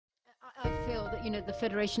feel that, the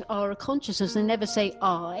Federation are a consciousness. They never say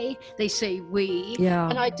I, they say we. Yeah.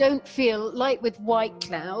 And I don't feel like with White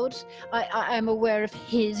Cloud, I am aware of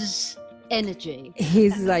his energy.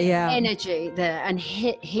 Energy there, and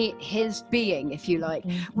his being, if you like.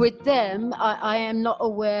 Mm-hmm. With them, I am not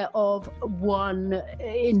aware of one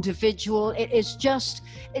individual. It is just,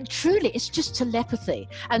 it's just telepathy,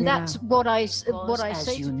 and that's what I say to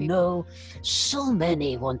people. Know, so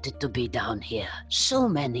many wanted to be down here, so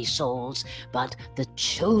many souls, but the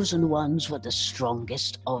chosen ones were the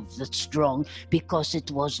strongest of the strong, because it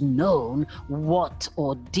was known what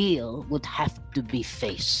ordeal would have to be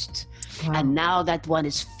faced. Wow. And now that one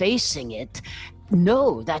is facing it,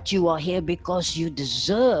 know that you are here because you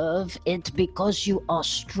deserve it, because you are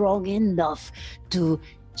strong enough to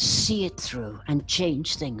see it through and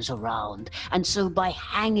change things around. And so by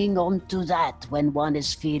hanging on to that when one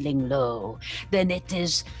is feeling low, then it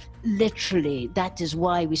is literally, that is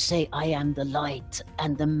why we say I am the light,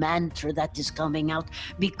 and the mantra that is coming out,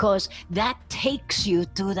 because that takes you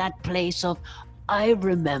to that place of, I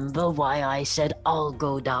remember why I said I'll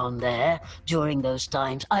go down there during those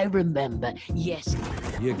times. I remember, yes.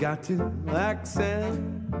 You got to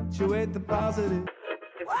accentuate the positive.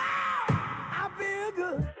 Wow, I feel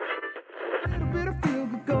good. A little bit of feel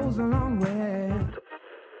good goes a long way.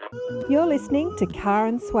 You're listening to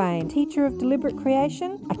Karen Swain, teacher of deliberate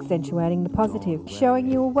creation, accentuating the positive,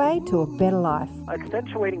 showing you a way to a better life.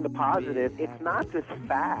 Accentuating the positive, it's not just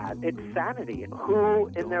fad, it's sanity.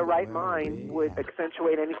 Who in their right mind would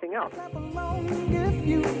accentuate anything else? If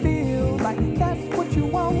you feel like that's what you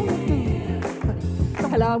want to do.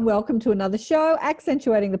 Hello and welcome to another show,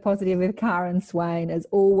 Accentuating the Positive with Karen Swain. As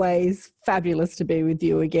always, fabulous to be with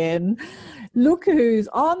you again. Look who's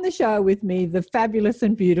on the show with me, the fabulous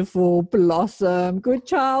and beautiful Blossom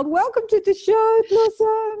Goodchild. Welcome to the show,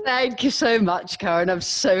 Blossom. Thank you so much, Karen. I'm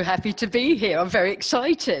so happy to be here. I'm very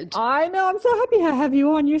excited. I know. I'm so happy to have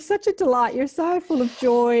you on. You're such a delight. You're so full of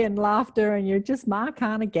joy and laughter, and you're just my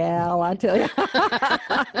kind of gal, I tell you.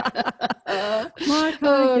 My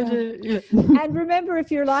kind of gal. And remember,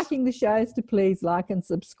 if you're liking the shows, to please like and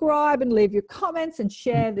subscribe and leave your comments and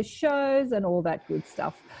share the shows and all that good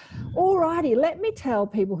stuff. Alrighty, let me tell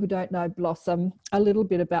people who don't know Blossom a little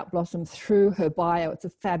bit about Blossom through her bio. It's a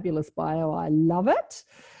fabulous bio. I love it.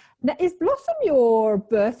 Now, is Blossom your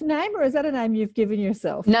birth name, or is that a name you've given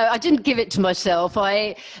yourself? No, I didn't give it to myself.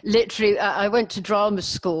 I literally, I went to drama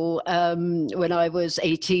school when I was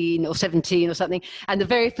 18 or 17 or something. And the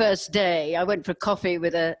very first day I went for coffee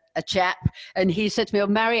with a chap, and he said to me,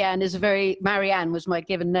 Marianne was my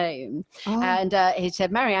given name. Oh. And he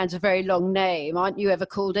said, Marianne's a very long name. Aren't you ever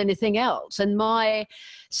called anything else? And my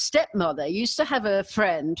stepmother used to have a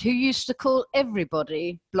friend who used to call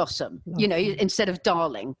everybody Blossom, instead of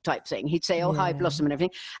darling type thing. He'd say, hi, Blossom, and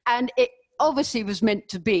everything. And it obviously was meant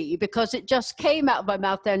to be, because it just came out of my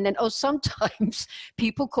mouth there, and then, sometimes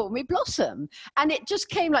people call me Blossom. And it just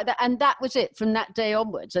came like that. And that was it from that day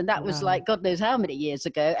onwards. And that was like, God knows how many years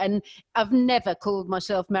ago. And I've never called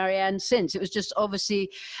myself Marianne since. It was just obviously,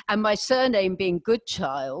 and my surname being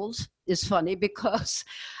Goodchild is funny, because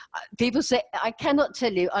people say, I cannot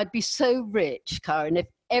tell you, I'd be so rich, Karen, if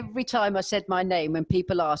every time I said my name, when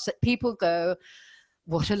people ask, that people go,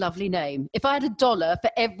 what a lovely name. If I had $1 for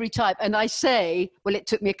every time, and I say, well, it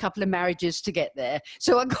took me a couple of marriages to get there.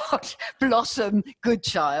 So I got Blossom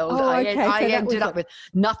Goodchild. I ended up with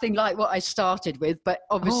nothing like what I started with, but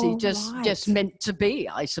obviously just meant to be,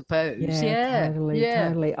 I suppose. Yeah.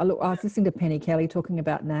 Totally. I was listening to Penny Kelly talking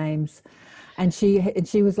about names. And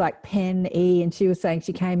she was like Pen E, and she was saying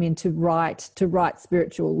she came in to write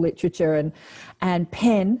spiritual literature, and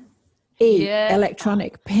Pen E,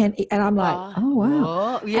 electronic, Pen E, and I'm like, oh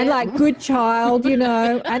wow, and like Goodchild,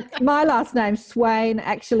 and my last name Swain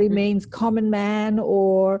actually means common man,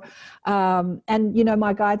 or and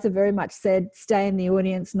my guides have very much said stay in the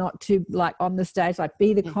audience, not to like on the stage, like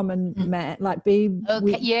be the common man, like be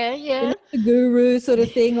the guru sort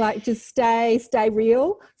of thing, like just stay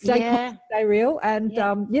real, stay real, and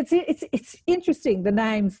it's interesting the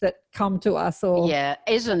names that come to us all. Yeah,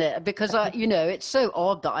 isn't it? Because it's so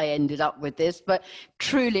odd that I ended up with this, but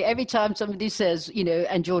truly every time somebody says,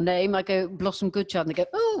 and your name, I go Blossom Goodchild, and they go,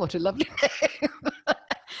 oh, what a lovely name.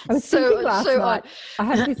 I was thinking last night, I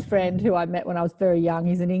had this friend who I met when I was very young.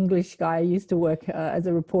 He's an English guy. He used to work as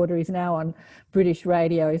a reporter. He's now on British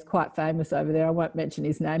radio. He's quite famous over there. I won't mention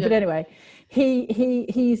his name. But anyway, he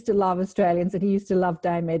used to love Australians, and he used to love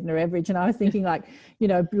Dame Edna Everage. And I was thinking like,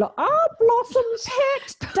 Blossom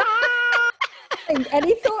Pet, darling. And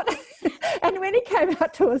he thought, and when he came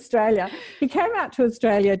out to Australia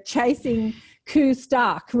chasing Koo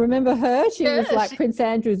Stark. Remember her? She was Yes. like Prince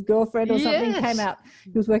Andrew's girlfriend or something. Yes. Came out.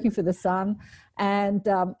 He was working for The Sun, and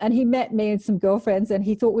he met me and some girlfriends, and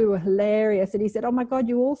he thought we were hilarious. And he said, "Oh my God,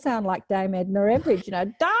 you all sound like Dame Edna Everage, you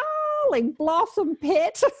know, darling Blossom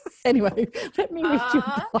pet." Anyway, let me read your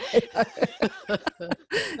bio.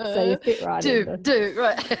 So you fit right in.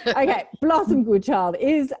 Right. Okay, Blossom Goodchild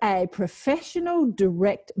is a professional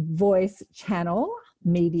direct voice channel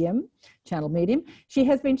medium. She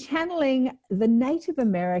has been channeling the Native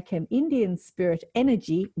American Indian spirit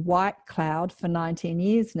energy, White Cloud, for 19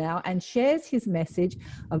 years now, and shares his message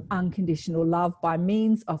of unconditional love by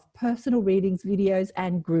means of personal readings, videos,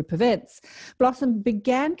 and group events. Blossom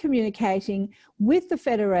began communicating with the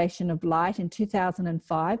Federation of Light in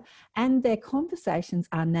 2005, and their conversations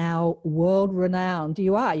are now world-renowned.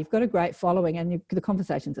 You've got a great following, and the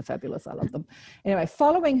conversations are fabulous. I love them. Anyway,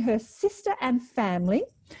 following her sister and family,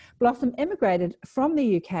 Blossom emigrated from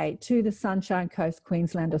the UK to the Sunshine Coast,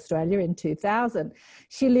 Queensland, Australia in 2000.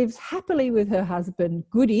 She lives happily with her husband,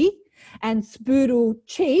 Goody, and Spoodle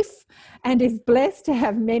Chief, and is blessed to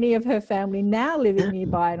have many of her family now living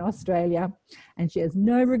nearby in Australia. And she has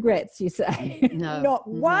no regrets, you say. No, Not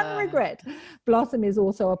one no. regret. Blossom is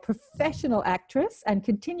also a professional actress and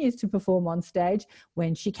continues to perform on stage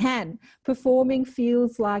when she can. Performing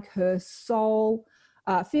feels like her soul,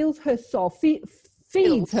 feeds her soul. Feeds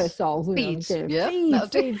your soul,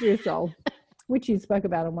 which you spoke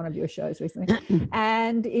about on one of your shows recently,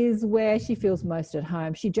 and is where she feels most at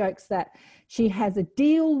home. She jokes that she has a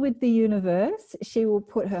deal with the universe. She will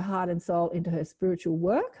put her heart and soul into her spiritual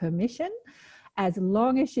work, her mission, as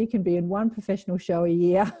long as she can be in one professional show a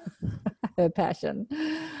year. Her passion.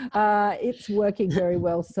 It's working very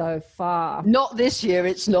well so far. Not this year,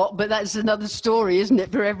 it's not, but that's another story, isn't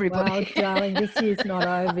it, for everybody? Well, darling, this year's not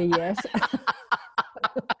over yet.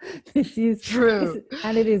 This is true,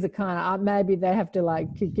 and it is a kind of maybe they have to like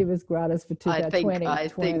give us gratis for 2020. I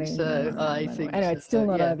think so. Anyway, it's still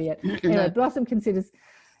not over yet. Anyway, Blossom considers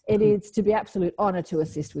it is to be absolute honour to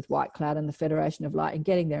assist with White Cloud and the Federation of Light in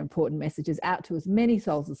getting their important messages out to as many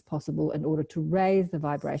souls as possible in order to raise the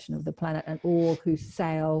vibration of the planet and all who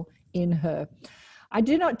sail in her. I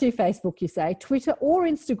do not do Facebook, you say, Twitter or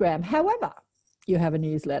Instagram. However, you have a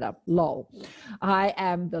newsletter, lol. I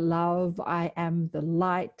am the love, I am the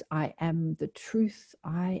light, I am the truth,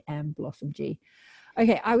 I am Blossom G.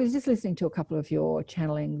 Okay, I was just listening to a couple of your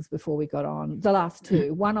channelings before we got on, the last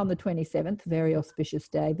two, one on the 27th, very auspicious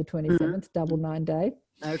day, the 27th, double 9 day.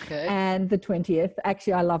 Okay. And the 20th,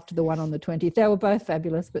 actually I loved the one on the 20th. They were both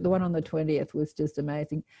fabulous, but the one on the 20th was just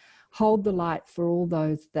amazing. Hold the light for all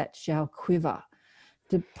those that shall quiver.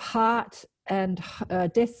 Depart and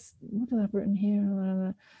what did I have written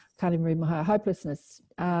here? Can't even read my hopelessness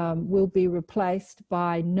will be replaced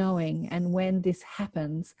by knowing, and when this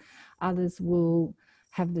happens, others will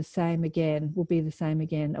have the same again, will be the same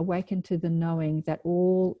again. Awaken to the knowing that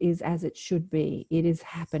all is as it should be. It is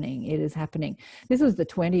happening. It is happening. This was the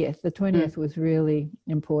 20th. The 20th was really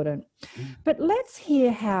important. But let's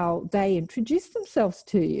hear how they introduced themselves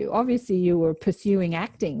to you. Obviously, you were pursuing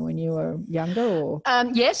acting when you were younger, or?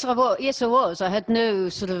 Yes, I was. Yes, I was. I had no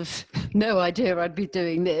idea I'd be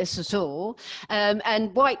doing this at all.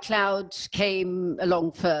 And White Cloud came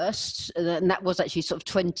along first, and that was actually sort of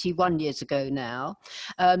 21 years ago now.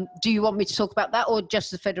 Do you want me to talk about that, or just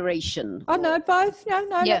the Federation? Oh, no, both. No,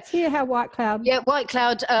 yeah. Let's hear how White Cloud. Yeah, White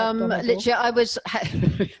Cloud. Literally,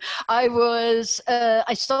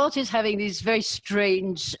 I started having these very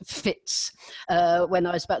strange fits when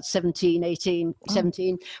I was about 17,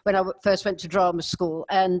 when I first went to drama school,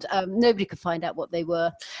 and nobody could find out what they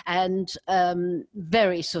were, and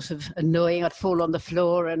very sort of annoying. I'd fall on the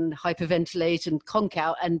floor and hyperventilate and conk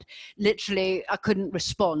out, and literally I couldn't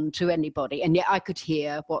respond to anybody, and yet I could hear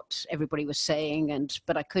what everybody was saying,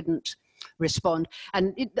 but I couldn't respond,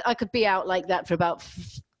 and I could be out like that for about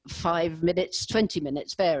 5 minutes, 20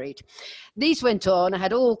 minutes, varied. These went on. I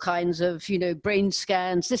had all kinds of, brain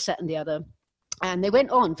scans, this, that, and the other. And they went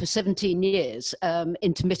on for 17 years,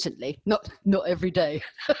 intermittently, not every day,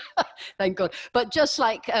 thank God. But just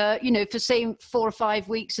like, for say 4 or 5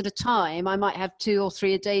 weeks at a time, I might have 2 or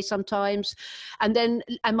 3 a day sometimes. And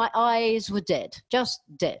my eyes were dead, just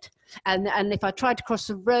dead. And if I tried to cross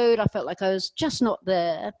the road, I felt like I was just not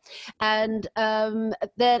there. And I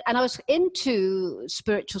was into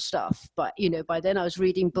spiritual stuff, but by then I was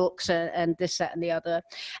reading books and this, that, and the other.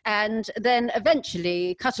 And then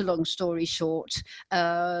eventually, cut a long story short,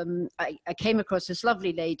 I came across this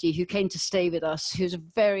lovely lady who came to stay with us, who's a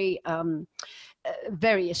very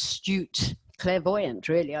astute clairvoyant,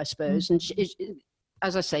 really, I suppose. And she,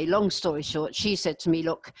 as I say, long story short, she said to me,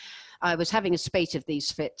 "Look, I was having a spate of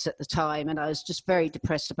these fits at the time, and I was just very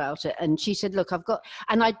depressed about it. And she said, look,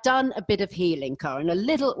 and I'd done a bit of healing, Karen,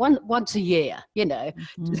 once a year, you know,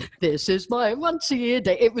 this is my once a year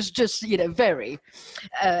day. It was just, you know, very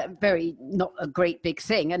not a great big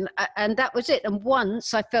thing. And that was it. And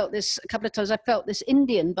once a couple of times I felt this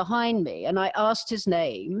Indian behind me, and I asked his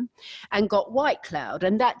name and got White Cloud.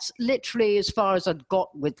 And that's literally as far as I'd got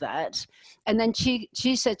with that. And then she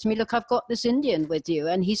said to me, look, I've got this Indian with you,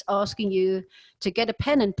 and he's asking you to get a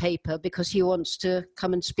pen and paper because he wants to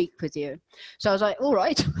come and speak with you. So I was like, all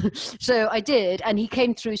right. So I did. And he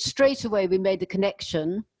came through straight away. We made the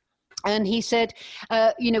connection. And he said,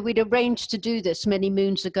 you know, we'd arranged to do this many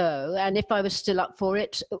moons ago. And if I was still up for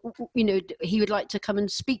it, you know, he would like to come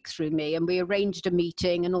and speak through me. And we arranged a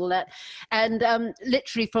meeting and all that. And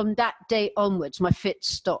literally from that day onwards, my fits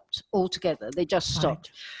stopped altogether. They just stopped.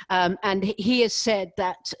 Right. And he has said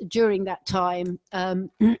that during that time,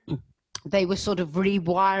 they were sort of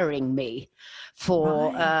rewiring me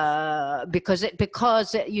for because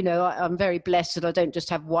you know, I'm very blessed that I don't just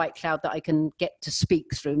have White Cloud that I can get to speak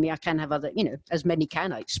through me. I can have other, you know, as many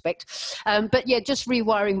can, I expect, but yeah, just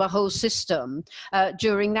rewiring my whole system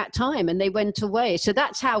during that time, and they went away. So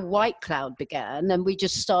that's how White Cloud began, and we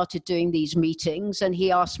just started doing these meetings, and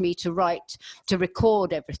he asked me to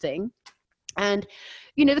record everything. And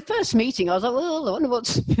you know, the first meeting, I was like, well, I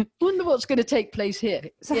wonder what's going to take place here.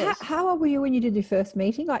 So yes. How old were you when you did your first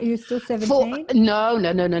meeting? Like, you were still 17? No,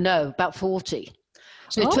 about 40.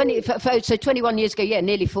 So 21 years ago, yeah,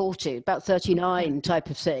 nearly 40, about 39 type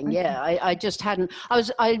of thing. Okay. Yeah, I just hadn't,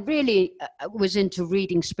 I really was into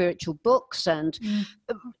reading spiritual books, and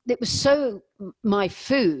it was so my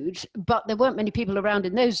food, but there weren't many people around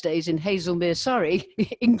in those days in Hazelmere, Surrey,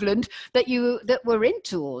 England, that were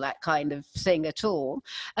into all that kind of thing at all.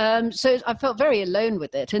 So I felt very alone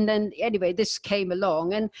with it. And then anyway, this came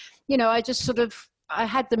along, and, you know, I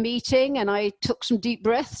had the meeting, and I took some deep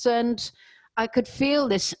breaths, and I could feel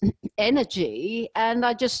this energy, and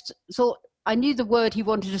I just thought, I knew the word he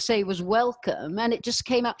wanted to say was welcome, and it just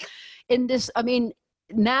came out in this, I mean,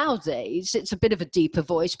 nowadays it's a bit of a deeper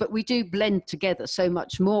voice, but we do blend together so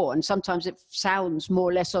much more, and sometimes it sounds more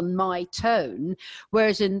or less on my tone,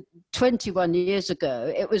 whereas in 21 years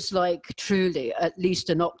ago it was like truly at least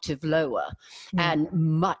an octave lower and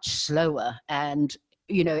much slower, and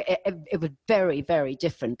you know, it was very, very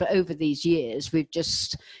different. But over these years, we've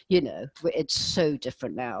just, you know, it's so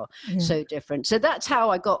different now, so different. So that's how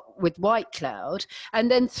I got with White Cloud.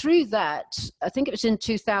 And then through that, I think it was in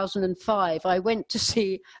 2005, I went to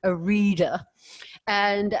see a reader,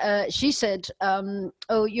 and she said,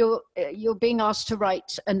 oh, you're being asked to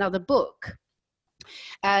write another book.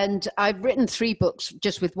 And I've written 3 books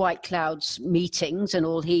just with White Cloud's meetings and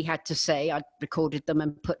all he had to say. I recorded them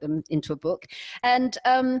and put them into a book. And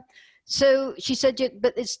so she said,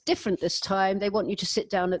 but it's different this time. They want you to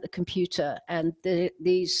sit down at the computer, and and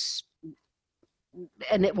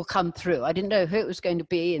it will come through. I didn't know who it was going to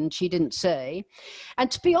be, and she didn't say.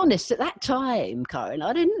 And to be honest, at that time, Karen,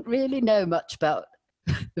 I didn't really know much about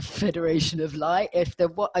the Federation of Light,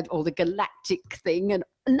 or the galactic thing, and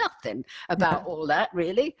nothing about all that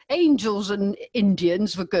really. Angels and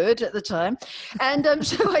Indians were good at the time, and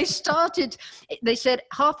so I started. They said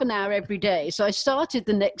half an hour every day, so I started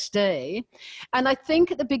the next day, and I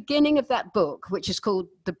think at the beginning of that book, which is called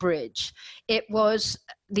The Bridge, it was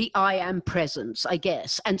the I Am Presence, I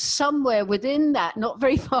guess, and somewhere within that, not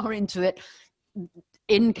very far into it,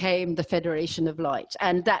 in came the Federation of Light,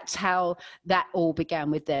 and that's how that all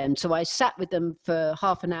began with them. So I sat with them for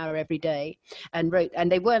half an hour every day and wrote,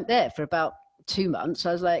 and they weren't there for about 2 months.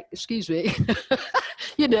 I was like, excuse me,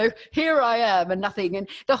 you know, here I am and nothing. And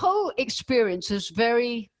the whole experience was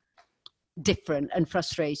very different and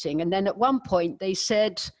frustrating. And then at one point they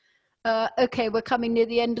said, okay, we're coming near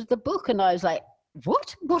the end of the book. And I was like,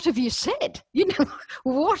 what have you said? You know,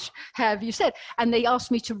 what have you said? And they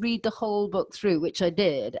asked me to read the whole book through, which I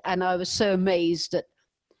did. And I was so amazed at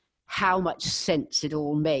how much sense it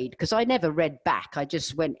all made, because I never read back. I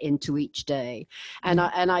just went into each day, and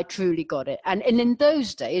I truly got it. And in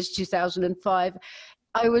those days, 2005,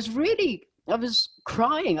 I was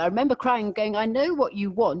crying. I remember crying and going, I know what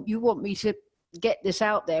you want. You want me to get this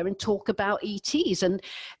out there and talk about ETs. And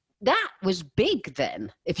that was big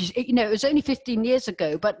then. If you know, it was only 15 years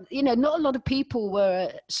ago, but you know, not a lot of people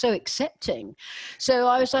were so accepting. So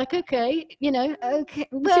I was like, okay, you know, okay.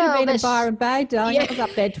 You should have been in Byron Bay, darling. Yeah. I was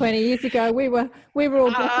up there 20 years ago. We were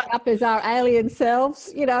all dressing up as our alien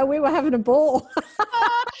selves. You know, we were having a ball.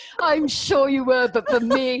 I'm sure you were, but for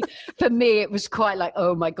me, it was quite like,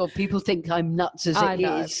 oh my God, people think I'm nuts as it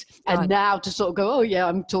is. And now to sort of go, oh yeah,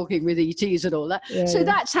 I'm talking with ETs and all that. Yeah, so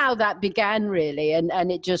that's how that began really.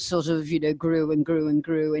 And it just sort of, you know, grew and grew and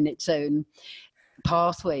grew in its own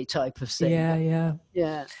pathway type of thing.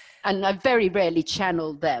 Yeah. And I very rarely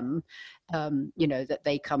channel them, you know, that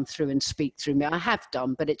they come through and speak through me. I have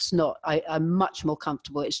done, but it's not, I'm much more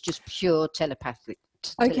comfortable. It's just pure telepathic.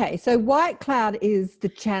 Okay, so White Cloud is the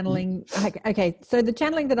channeling. Okay, so the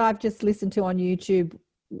channeling that I've just listened to on YouTube,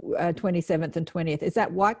 27th and 20th, is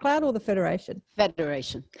that White Cloud or the Federation?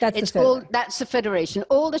 Federation. That's the Federation.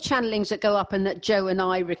 All the channelings that go up and that Joe and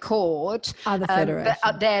I record are the Federation.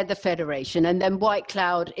 They're the Federation. And then White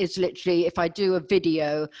Cloud is literally, if I do a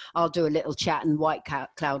video, I'll do a little chat and White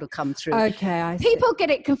Cloud will come through. Okay, I see. People get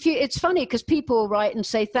it confused. It's funny because people write and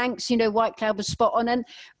say, thanks, you know, White Cloud was spot on. And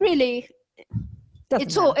really,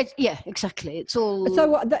 yeah, exactly. It's all.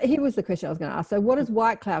 So here was the question I was going to ask. So what has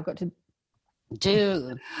White Cloud got to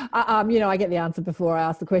do? You know, I get the answer before I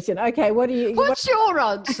ask the question. Okay, what's your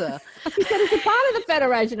answer? He said it's a part of the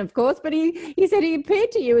Federation, of course, but he said he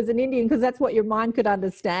appeared to you as an Indian because that's what your mind could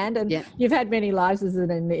understand, and you've had many lives as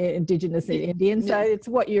an Indigenous Indian, so it's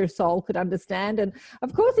what your soul could understand, and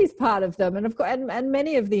of course he's part of them, and of course, and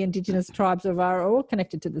many of the Indigenous tribes are all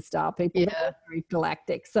connected to the Star People. They're very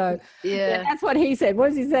galactic. So that's what he said.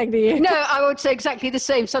 What is he saying to you? No, I would say exactly the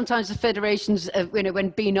same. Sometimes the federations, you know,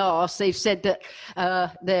 when being asked, they've said that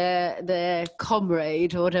their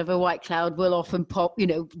comrade or whatever, White Cloud, will often pop, you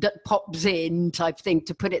know, that pops in type thing,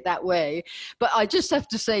 to put it that way. But I just have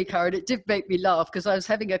to say, Karen, it did make me laugh because I was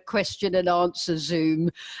having a question and answer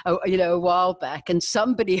Zoom, you know, a while back, and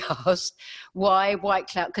somebody asked why White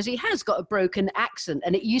Cloud, because he has got a broken accent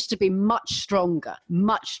and it used to be much stronger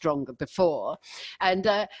before. And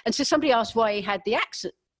so somebody asked why he had the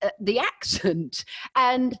accent.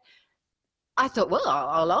 And I thought, well,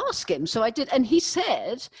 I'll ask him. So I did. And he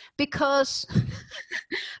said, because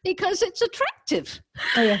it's attractive.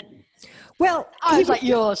 Oh, yeah. Well, I was like,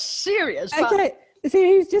 you're serious. Okay.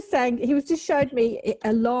 See, he was just saying, showed me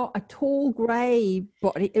a tall grey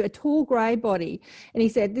body. And he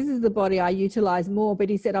said, this is the body I utilize more. But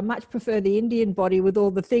he said, I much prefer the Indian body with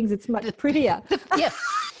all the things. It's much prettier. Yeah.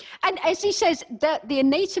 And as he says, that the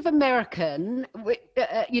Native American,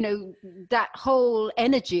 you know, that whole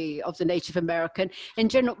energy of the Native American in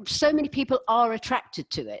general, so many people are attracted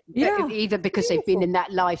to it, either because they've been in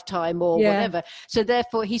that lifetime or whatever. So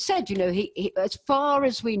therefore, he said, you know, he as far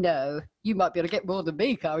as we know, you might be able to get more than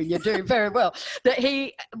me, Karen, you're doing very well, that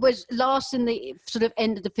he was last in the sort of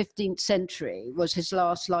end of the 15th century, was his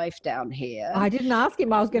last life down here. I didn't ask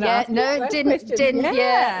him. I was going to ask him. No,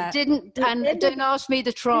 didn't. And don't ask me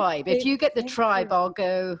the tribe. If you get the tribe, I'll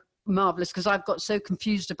go marvelous, because I've got so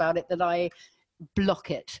confused about it that I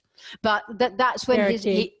block it. But that's when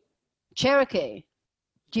Cherokee.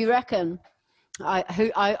 Do you reckon?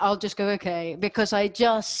 I'll just go okay, because I've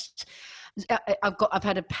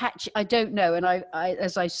had a patch. I don't know, and I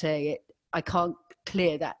as I say, I can't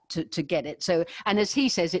clear that to get it. So, and as he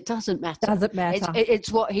says, it doesn't matter.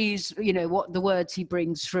 It's what he's, you know, what the words he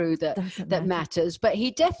brings through that matters. But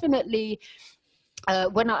he definitely.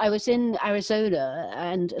 When I was in Arizona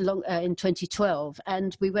and in 2012,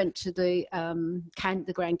 and we went to the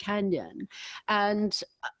Grand Canyon, and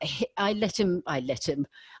I let him.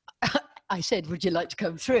 I said, would you like to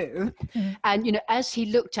come through? Mm-hmm. And, you know, as he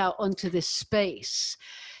looked out onto this space,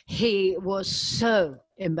 he was so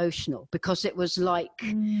emotional, because it was like,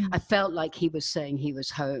 I felt like he was saying he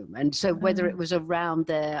was home. And so whether it was around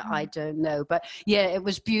there, I don't know. But yeah, it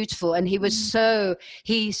was beautiful. And he was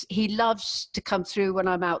he loves to come through when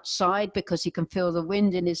I'm outside, because he can feel the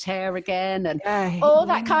wind in his hair again and all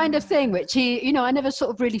that kind of thing, which he, you know, I never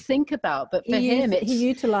sort of really think about. But for him, he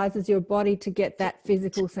utilizes your body to get that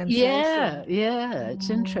physical sensation. Yeah,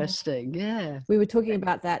 it's interesting. Yeah. We were talking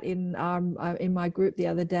about that in my group the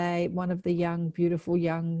other day. One of the beautiful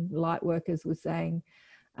young light workers was saying,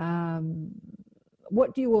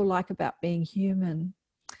 what do you all like about being human?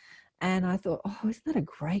 And I thought, oh, isn't that a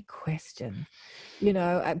great question? You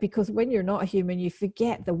know, because when you're not human, you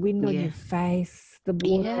forget the wind on your face, the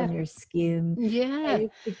water on your skin. Yeah. You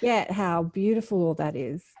forget how beautiful all that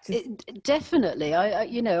is. Definitely.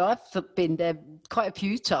 You know, I've been there quite a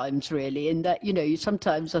few times, really, in that, you know,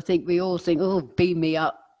 sometimes I think we all think, oh, beam me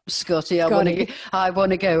up. Scotty, I want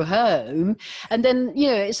to go home. And then,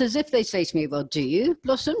 it's as if they say to me, well, do you,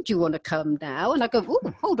 Blossom? Do you want to come now? And I go,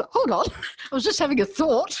 oh, hold on. I was just having a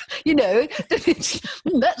thought, that it's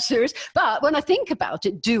that serious. But when I think about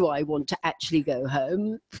it, do I want to actually go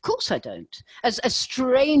home? Of course I don't. As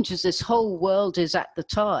strange as this whole world is at the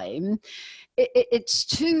time, it's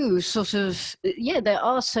too sort of, there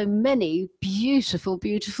are so many beautiful,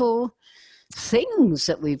 beautiful things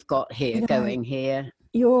that we've got here going here.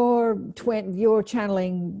 Your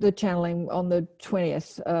channeling on the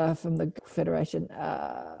 20th from the Federation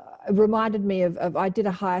reminded me of I did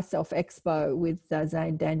a Higher Self Expo with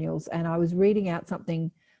Zane Daniels, and I was reading out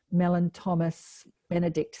something Mellon Thomas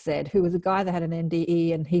Benedict said, who was a guy that had an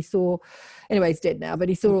NDE, and he saw, anyway, he's dead now, but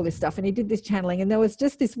he saw all this stuff and he did this channeling, and there was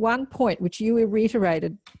just this one point which you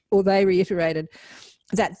reiterated, or they reiterated,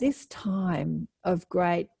 that this time of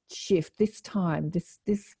great shift, this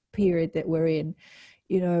period that we're in,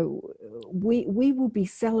 we will be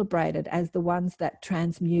celebrated as the ones that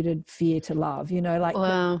transmuted fear to love,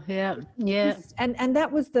 wow, yeah. And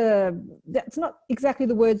that was that's not exactly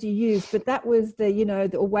the words you used, but that was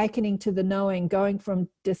the awakening to the knowing, going from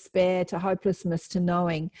despair to hopelessness to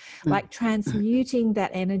knowing, like transmuting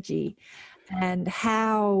that energy, and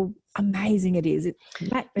how amazing it is. It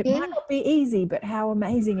might not be easy, but how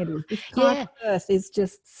amazing it is. This time on earth is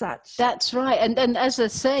just such. That's right. And as they're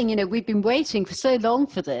saying, we've been waiting for so long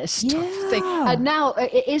for this thing, and now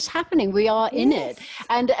it is happening. We are in it.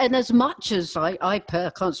 And as much as I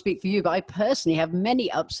can't speak for you, but I personally have many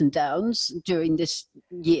ups and downs during this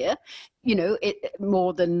year, it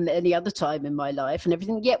more than any other time in my life and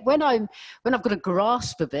everything. Yet when I've got a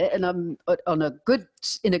grasp of it and I'm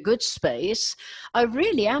in a good space, I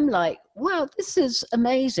really am like, wow, this is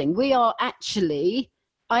amazing.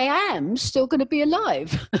 I am still going to be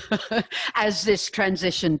alive as this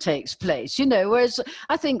transition takes place, whereas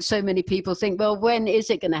I think so many people think, well, when is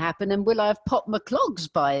it going to happen? And will I have popped my clogs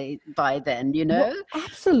by then, Well,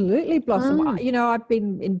 absolutely, Blossom. I've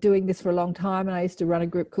been doing this for a long time, and I used to run a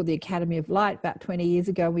group called the Academy of Light about 20 years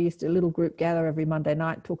ago. We used to, a little group, gather every Monday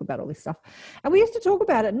night and talk about all this stuff. And we used to talk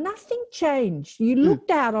about it. Nothing changed. You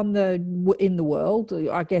looked out in the world.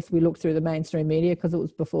 I guess we looked through the mainstream media because it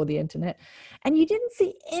was before the internet. And you didn't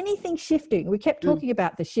see anything shifting. We kept talking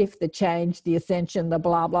about the shift, the change, the ascension, the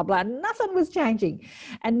blah, blah, blah. Nothing was changing.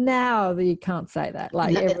 And now you can't say that.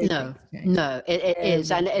 Like No, it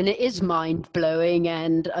is. And it is mind-blowing.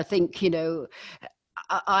 And I think,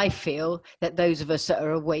 I feel that those of us that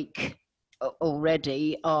are awake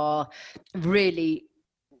already are really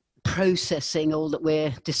processing all that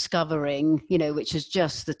we're discovering, which is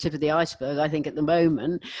just the tip of the iceberg, I think, at the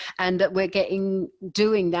moment, and that we're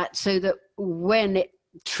doing that so that when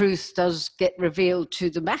truth does get revealed to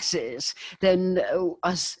the masses, then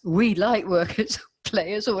we light workers,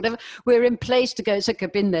 players or whatever, we're in place to go, so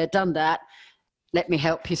I've been there, done that, let me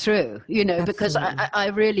help you through, because I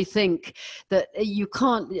really think that you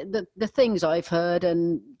can't, the things I've heard,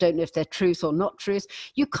 and don't know if they're truth or not truth,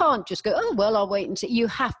 you can't just go, oh, well, I'll wait and see. You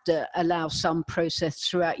have to allow some process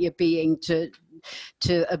throughout your being to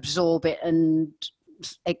absorb it and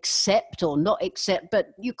accept or not accept, but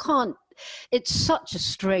you can't, it's such a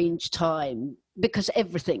strange time because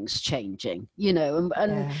everything's changing,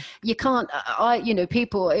 and you can't,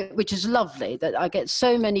 people, which is lovely that I get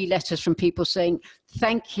so many letters from people saying,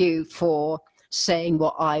 thank you for saying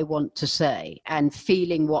what I want to say and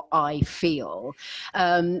feeling what I feel.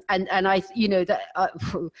 And I,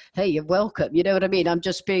 hey, you're welcome. You know what I mean? I'm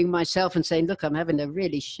just being myself and saying, look, I'm having a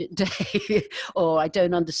really shit day or I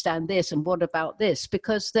don't understand this. And what about this?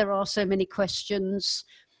 Because there are so many questions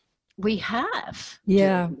we have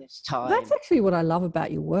during this time. That's actually what I love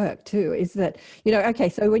about your work too, is that, okay,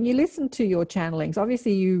 so when you listen to your channelings,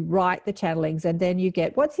 obviously you write the channelings and then you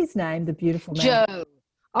get, what's his name, the beautiful man? Joe.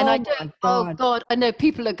 And oh God, I know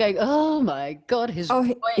people are going, oh my God, his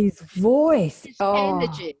voice. His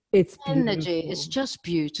energy. It's energy. It's just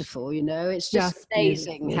beautiful, It's just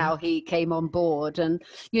amazing how he came on board, and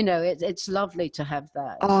it's lovely to have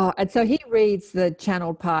that. Oh, and so he reads the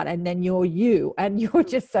channeled part, and then you're you, and you're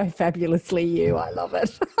just so fabulously you. I love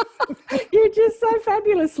it. You're just so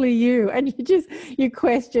fabulously you, and you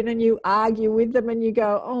question and you argue with them, and you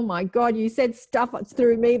go, oh my God, you said stuff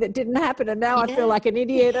through me that didn't happen, and now I feel like an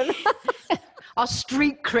idiot. Our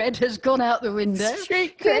street cred has gone out the window.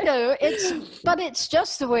 Street cred. But it's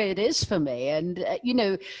just the way it is for me. And,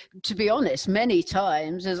 to be honest, many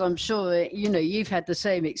times, as I'm sure, you've had the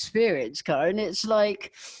same experience, Karen, it's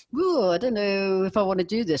like, I don't know if I want to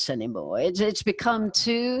do this anymore. It's become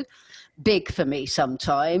too big for me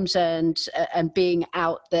sometimes, and being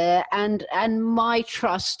out there, and my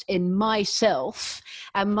trust in myself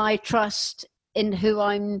and my trust in who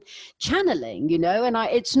I'm channeling, you know. And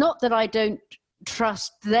it's not that I don't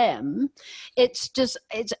trust them, it's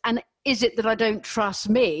is it that I don't trust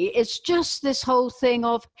me? It's just this whole thing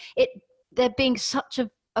of it there being such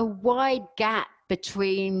a wide gap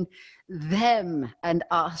between them and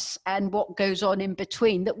us and what goes on in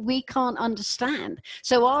between that we can't understand.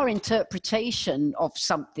 So our interpretation of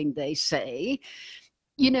something they say,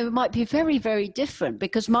 you know, might be very, very different,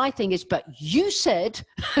 because my thing is, but you said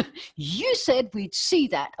we'd see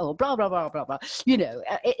that, or blah, blah, blah, blah, blah. You know,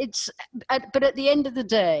 but at the end of the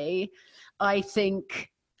day, I think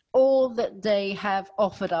all that they have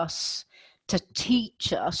offered us to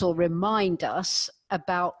teach us or remind us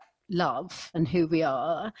about love and who we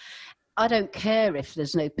are, I don't care if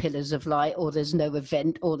there's no pillars of light or there's no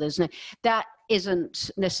event or that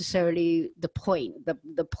isn't necessarily the point.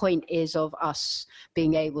 The point is of us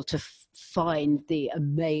being able to find the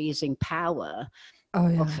amazing power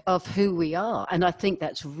of who we are. And I think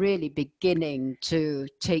that's really beginning to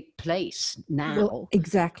take place now. Well,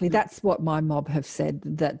 exactly. That's what my mob have said.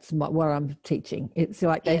 That's what I'm teaching. It's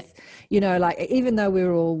like they, you know, like even though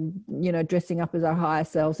we're all, you know, dressing up as our higher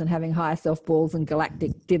selves and having higher self balls and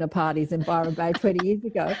galactic dinner parties in Byron Bay 20 years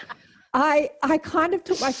ago, I kind of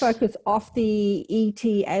took my focus off the ET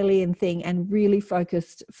alien thing and really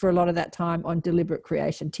focused for a lot of that time on deliberate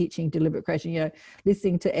creation, teaching deliberate creation, you know,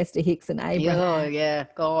 listening to Esther Hicks and Abraham. Oh, yeah,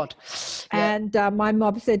 God. And my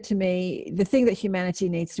mob said to me, the thing that humanity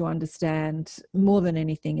needs to understand more than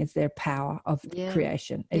anything is their power of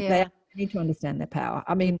creation. They need to understand their power.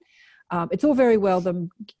 I mean, it's all very well them,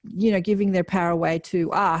 you know, giving their power away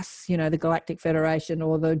to us, you know, the Galactic Federation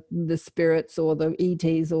or the spirits or the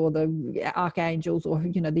ETs or the archangels or,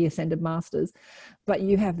 you know, the ascended masters, but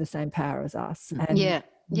you have the same power as us. And you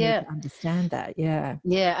need to understand that. Yeah.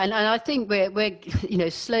 And I think we're you know,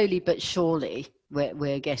 slowly but surely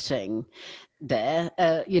we're getting there.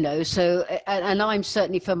 You know, so and I'm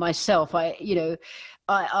certainly for myself. I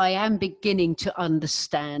am beginning to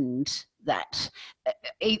understand that,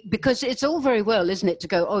 because it's all very well, isn't it, to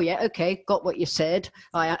go, oh yeah, okay, got what you said,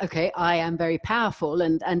 I am very powerful,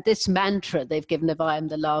 and this mantra they've given of I am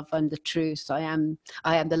the love, I'm the truth, I am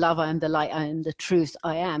the love, I am the light, I am the truth,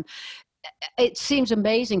 I am. It seems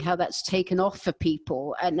amazing how that's taken off for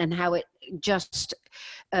people, and how it just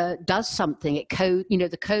does something.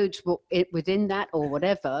 The codes within that or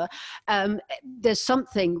whatever. There's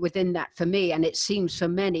something within that for me, and it seems for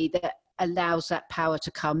many that allows that power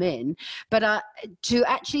to come in, but to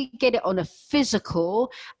actually get it on a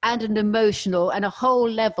physical and an emotional and a whole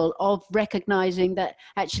level of recognizing that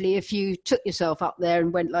actually if you took yourself up there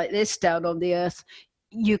and went like this down on the earth,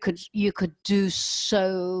 you could do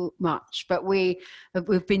so much. But we've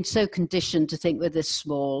been so conditioned to think we're this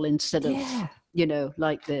small instead of you know,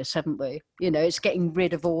 like this, haven't we? You know, it's getting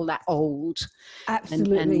rid of all that old.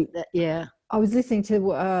 Absolutely. And I was listening to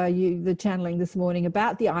the channeling this morning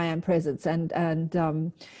about the I am presence, and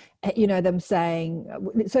you know, them saying,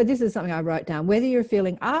 so this is something I wrote down, whether you're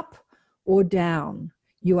feeling up or down,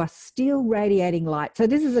 you are still radiating light. So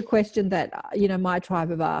this is a question that, you know, my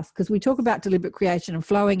tribe have asked, because we talk about deliberate creation and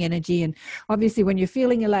flowing energy. And obviously when you're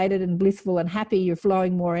feeling elated and blissful and happy, you're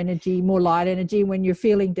flowing more energy, more light energy. When you're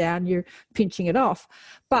feeling down, you're pinching it off.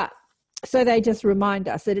 But so they just remind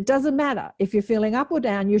us that it doesn't matter if you're feeling up or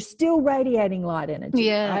down, you're still radiating light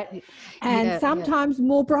energy. Right? And sometimes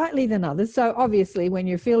more brightly than others. So obviously when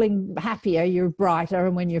you're feeling happier, you're brighter,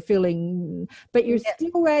 and when you're feeling, but you're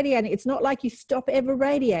still radiating. It's not like you stop ever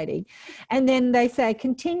radiating. And then they say,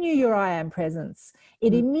 continue your I am presence.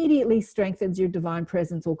 It immediately strengthens your divine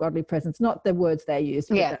presence or godly presence, not the words they use.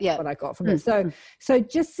 That's what I got from it. So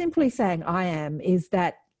just simply saying I am is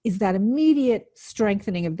that immediate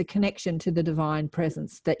strengthening of the connection to the divine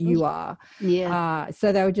presence that you are.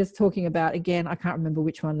 So they were just talking about, again, I can't remember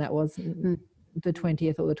which one that was, the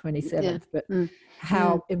 20th or the 27th, but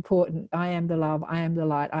how important I am the love, I am the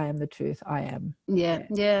light, I am the truth, I am.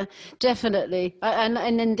 Yeah, definitely.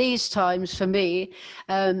 And in these times for me,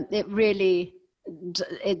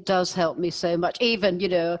 it does help me so much. Even, you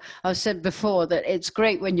know, I've said before that it's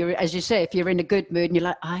great when you're, as you say, if you're in a good mood and you're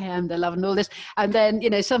like, I am the love and all this, and then, you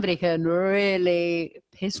know, somebody can really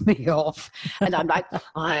piss me off and I'm like,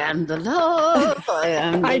 I am the love, I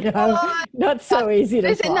am the I know, love. Not so easy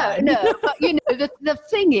to find. No, but you know, the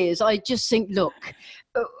thing is, I just think, look,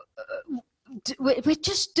 we're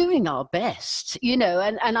just doing our best, you know,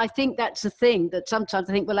 and I think that's the thing, that sometimes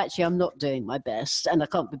I think, well, actually, I'm not doing my best, and I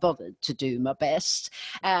can't be bothered to do my best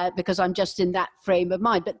because I'm just in that frame of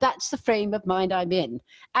mind. But that's the frame of mind I'm in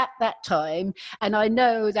at that time, and I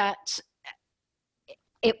know that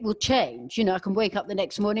it will change. You know, I can wake up the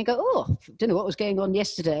next morning and go, oh, I don't know what was going on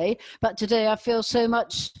yesterday, but today I feel so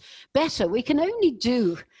much better. We can only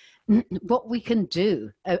do what we can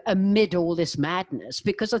do amid all this madness,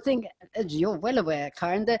 because I think, as you're well aware,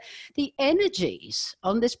 Karen, the energies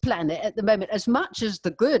on this planet at the moment, as much as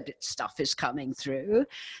the good stuff is coming through,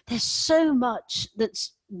 there's so much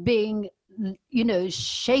that's being, you know,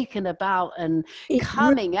 shaken about and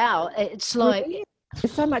coming out. It's like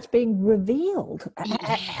there's so much being revealed,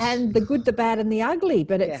 and the good, the bad, and the ugly.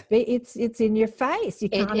 But it's in your face. You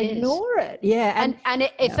can't ignore it. Yeah, and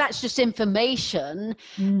if that's just information,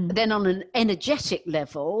 then on an energetic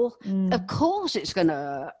level, of course, it's going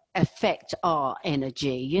to affect our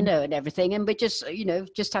energy, you know, and everything. And we just, you know,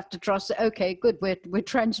 just have to trust that. Okay, good, we're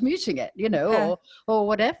transmuting it, you know, or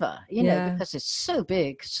whatever, you know, because it's so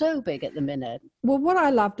big at the minute. Well, what I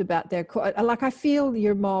loved about their, like, I feel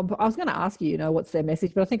your mom, I was going to ask you, you know, what's their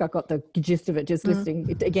message, but I think I got the gist of it just listening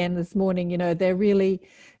it again this morning. You know, they're really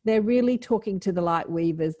talking to the light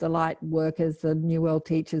weavers, the light workers, the new world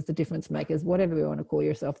teachers, the difference makers, whatever you want to call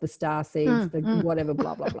yourself, the star seeds, whatever,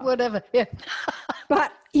 blah, blah, blah. Whatever, yeah.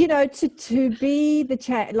 But, you know, to be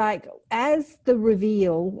the like, as the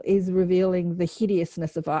reveal is revealing the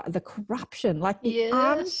hideousness of the corruption, like the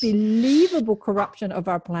unbelievable corruption of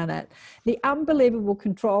our planet, the unbelievable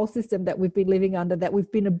control system that we've been living under, that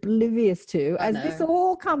we've been oblivious to, as this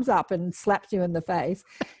all comes up and slaps you in the face.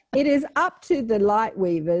 It is up to the light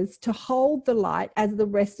weavers to hold the light as the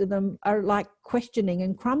rest of them are like questioning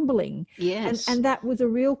and crumbling. Yes. And that was a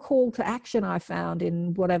real call to action I found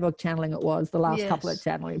in whatever channeling it was, the last couple of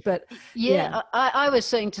channeling. But I was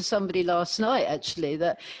saying to somebody last night, actually,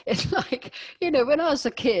 that it's like, you know, when I was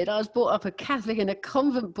a kid, I was brought up a Catholic in a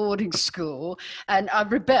convent boarding school, and I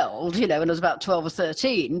rebelled, you know, when I was about 12 or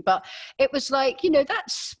 13. But it was like, you know,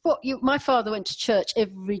 that's what my father went to church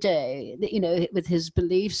every day, you know, with his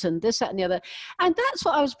beliefs and this, that, and the other. And that's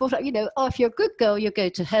what I was brought up, you know, oh, if you're a good girl, you'll go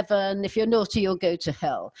to heaven. If you're naughty, you'll go to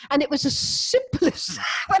hell. And it was as simple as that.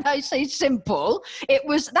 When I say simple,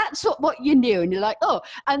 that's what you knew. And you're like, oh.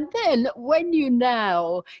 And then when you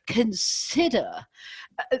now consider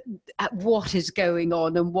what is going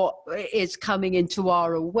on and what is coming into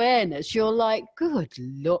our awareness, you're like, good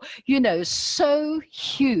Lord, you know, so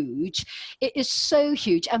huge. It is so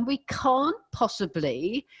huge. And we can't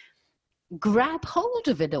possibly grab hold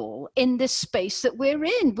of it all in this space that we're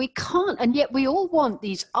in. We can't, and yet we all want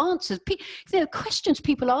these answers. There are questions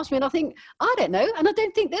people ask me, and I think, I don't know, and I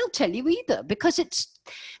don't think they'll tell you either, because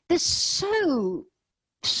there's so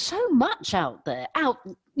much out there,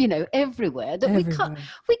 you know, everywhere, that we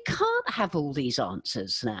can't have all these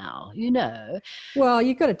answers now, you know. Well,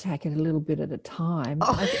 you've got to take it a little bit at a time.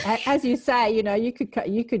 As you say, you know, you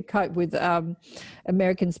could cope with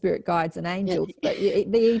American spirit guides and angels, but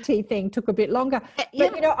the ET thing took a bit longer.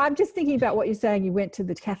 But you know, I'm just thinking about what you're saying. You went to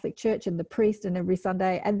the Catholic Church and the priest, and every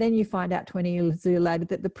Sunday, and then you find out 20 years later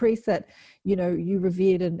that the priest that, you know, you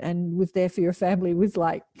revered and was there for your family was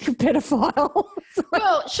like a pedophile.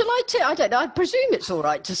 Well, shall I tell? I don't know. I presume it's all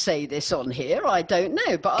right to say this on here. I don't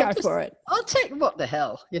know, but Go for it. I'll take what the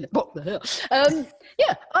hell, you know, what the hell.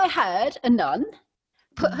 I had a nun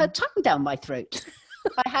put her tongue down my throat.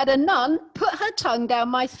 I had a nun put her tongue down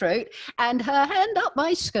my throat and her hand up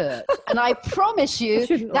my skirt. And I promise you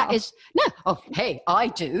I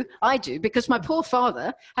do, because my poor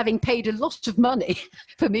father, having paid a lot of money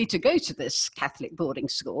for me to go to this Catholic boarding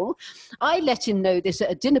school, I let him know this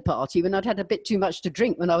at a dinner party when I'd had a bit too much to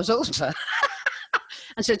drink when I was older.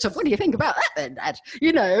 And said, so what do you think about that then, Dad?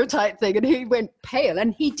 You know, type thing. And he went pale,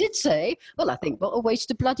 and he did say, well, I think what a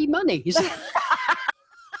waste of bloody money.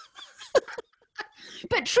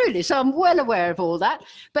 But truly, so I'm well aware of all that.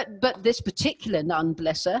 But this particular nun,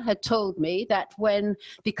 bless her, had told me that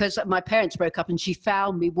because my parents broke up and she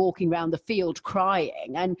found me walking around the field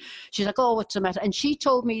crying, and she's like, oh, what's the matter? And she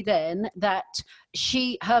told me then that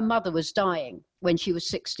her mother was dying when she was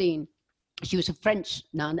 16. She was a French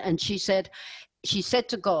nun, and she said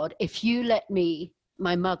to God, if you let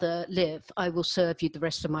my mother live, I will serve you the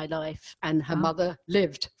rest of my life. And her mother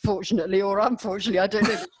lived, fortunately or unfortunately, I don't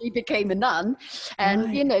know, but she became a nun.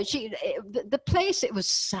 And, you know, the place, it was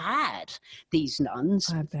sad, these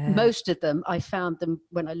nuns. Most of them, I found them,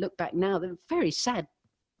 when I look back now, they're very sad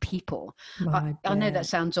people. I know that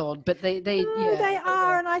sounds odd, but they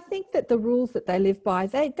are. And I think that the rules that they live by,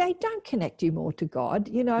 they don't connect you more to God.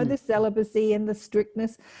 You know, the celibacy and the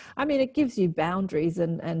strictness. I mean, it gives you boundaries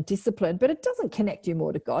and discipline, but it doesn't connect you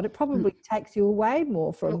more to God. It probably takes you away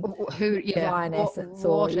more from divine essence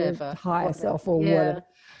or your higher self or whatever.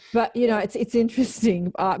 But, you know, it's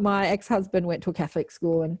interesting. My ex-husband went to a Catholic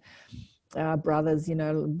school, and brothers,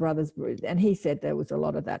 and he said there was a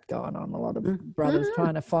lot of that going on, a lot of brothers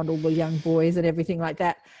trying to fondle the young boys and everything like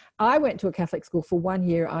that. I went to a Catholic school for 1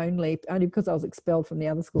 year only because I was expelled from the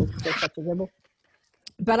other schools because I was such a rebel.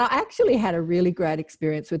 But I actually had a really great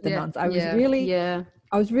experience with the nuns. I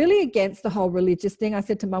was really against the whole religious thing. I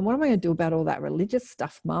said to Mum, what am I going to do about all that religious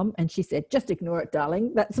stuff, Mum? And she said, just ignore it,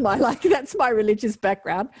 darling. That's my religious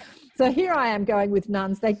background. So here I am going with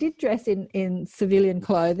nuns. They did dress in civilian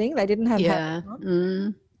clothing. They didn't have hats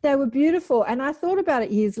on. They were beautiful. And I thought about it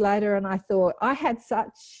years later, and I thought I had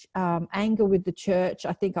such anger with the church.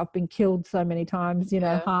 I think I've been killed so many times,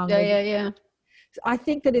 hung. I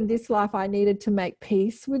think that in this life I needed to make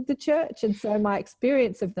peace with the church, and so my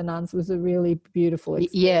experience of the nuns was a really beautiful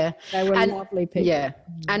experience. They were lovely people.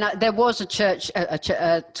 And there was a church, a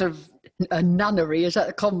sort of a nunnery, is that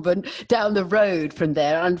a convent, down the road from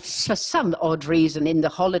there, and for some odd reason in the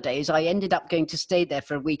holidays I ended up going to stay there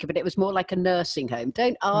for a week, but it was more like a nursing home.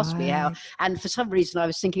 Don't ask me how. And for some reason I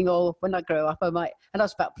was thinking, when I grow up I might, and I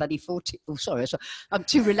was about bloody 40. Sorry, I'm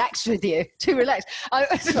too relaxed with you,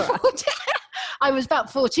 I was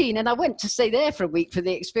about 14, and I went to stay there for a week for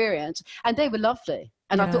the experience, and they were lovely.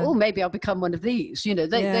 And I thought, maybe I'll become one of these.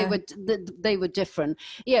 They were different.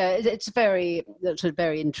 It's a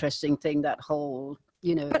very interesting thing, that whole,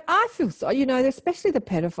 But I feel so, especially the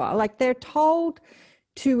pedophile, like they're told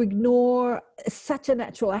to ignore such a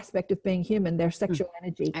natural aspect of being human, their sexual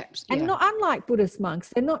energy. And not unlike Buddhist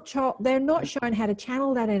monks, they're not shown how to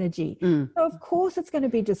channel that energy. So of course it's going to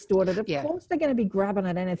be distorted. Of course they're going to be grabbing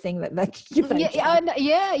at anything that they give. You've got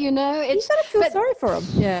to feel sorry for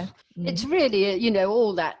them. It's really,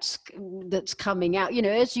 all that's coming out.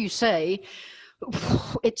 As you say,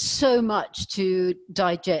 it's so much to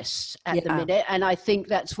digest at the minute, and I think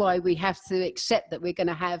that's why we have to accept that we're going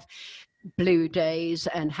to have blue days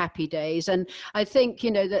and happy days. And I think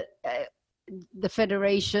that the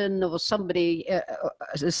Federation or somebody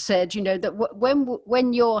has said that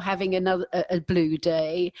when you're having a blue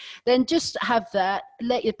day, then just have that,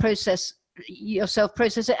 let yourself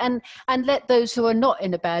process it, and let those who are not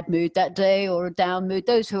in a bad mood that day or a down mood,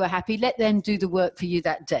 those who are happy, let them do the work for you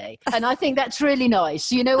that day. And I think that's really nice.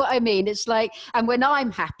 You know what I mean? It's like, and when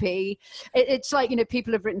I'm happy, it's like,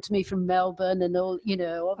 people have written to me from Melbourne and all,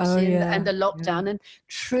 obviously, and the lockdown, and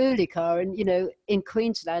truly, Karen, in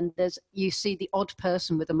Queensland, you see the odd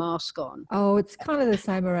person with a mask on. Oh, it's kind of the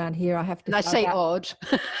same around here, I have to say. And I say odd.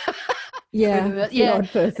 The odd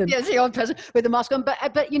person. Yeah, the odd person with a mask on. But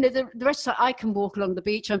the rest of the time, I can walk along the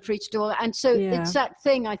beach. I'm free to do all that. And so it's that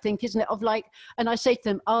thing, I think, isn't it, of like, and I say to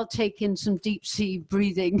them, I'll take in some deep sea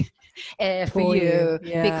breathing air for you.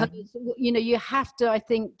 Because, you have to, I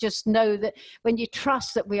think, just know that when you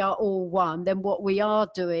trust that we are all one, then what we are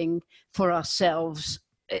doing for ourselves,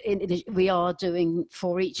 we are doing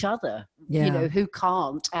for each other, who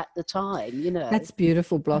can't at the time, That's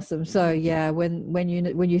beautiful, Blossom. So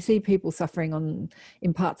when you see people suffering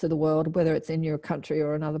in parts of the world, whether it's in your country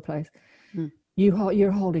or another place,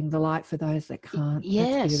 you're holding the light for those that can't.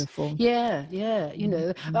 That's beautiful.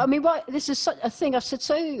 I mean, this is such a thing I've said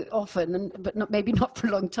so often, but maybe not for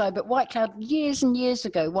a long time, but White Cloud, years and years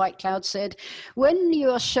ago, White Cloud said, when you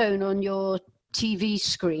are shown on your TV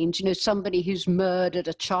screens, somebody who's murdered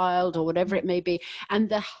a child or whatever it may be, and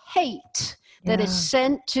the hate that is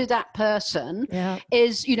sent to that person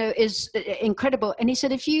is incredible. And he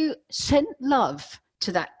said, if you sent love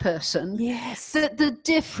to that person, the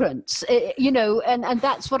difference, and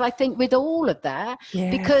that's what I think with all of that,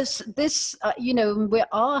 because this, we're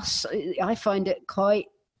asked, I find it quite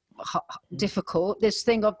difficult, this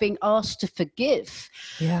thing of being asked to forgive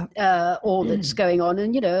all that's going on.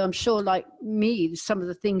 And I'm sure, like me, some of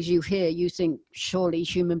the things you hear, you think surely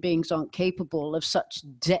human beings aren't capable of such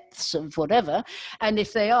depths of whatever, and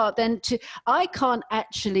if they are, then I can't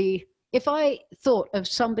actually, if I thought of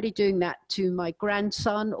somebody doing that to my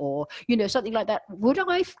grandson or, something like that, would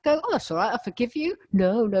I go, oh, that's all right, I forgive you?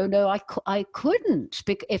 No, I couldn't.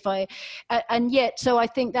 And yet, so I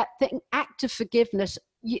think that act of forgiveness,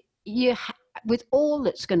 with all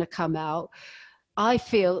that's going to come out, I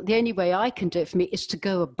feel the only way I can do it for me is to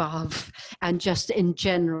go above and just in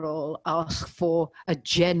general ask for a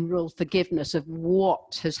general forgiveness of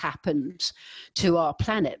what has happened to our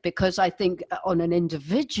planet. Because I think on an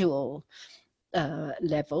individual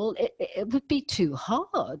level, it would be too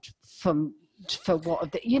hard for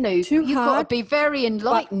what, you know, too you've hard, got to be very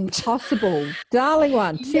enlightened. Possible, darling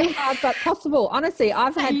one. Too hard, but possible. Honestly,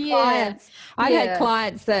 I've had clients. I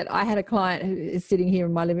had a client who is sitting here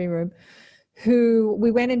in my living room, who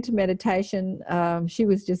we went into meditation. She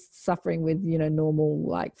was just suffering with, you know, normal,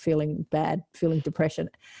 like feeling bad, feeling depression.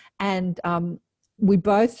 And we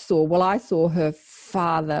both I saw her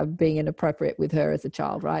father being inappropriate with her as a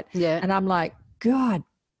child, right? Yeah. And I'm like, God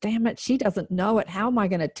damn it, she doesn't know it. How am I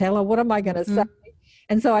going to tell her? What am I going to say?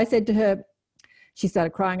 And so I said to her, she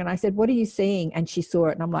started crying, and I said, what are you seeing? And she saw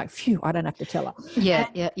it, and I'm like, phew, I don't have to tell her. Yeah.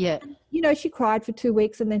 And, you know, she cried for 2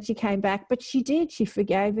 weeks, and then she came back, but she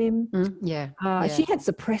forgave him. She had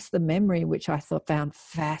suppressed the memory, which I found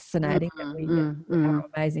fascinating, how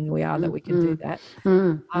amazing we are that we can do that.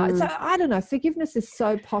 So I don't know, forgiveness is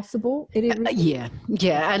so possible. Yeah,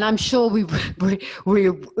 and I'm sure we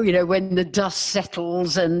you know, when the dust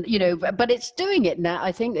settles, and you know, but it's doing it now.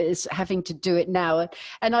 I think it's having to do it now,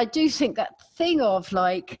 and I do think that thing of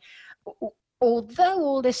like, although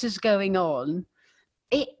all this is going on,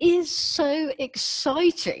 it is so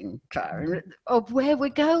exciting, Karen, of where we're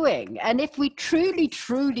going. And if we truly,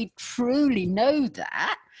 truly, truly know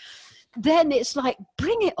that, then it's like,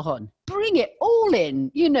 bring it on, bring it all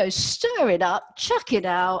in, you know, stir it up, chuck it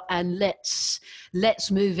out, and let's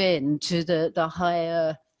move into the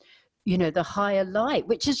higher, you know, the higher light,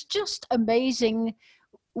 which is just amazing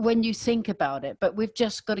when you think about it. But we've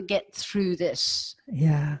just got to get through this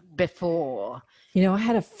before. You know, I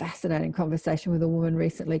had a fascinating conversation with a woman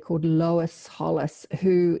recently called Lois Hollis,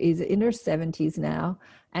 who is in her 70s now,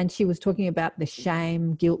 and she was talking about the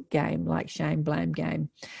shame guilt game, like shame blame game.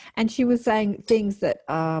 And she was saying things that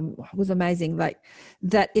was amazing, like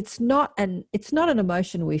that it's not an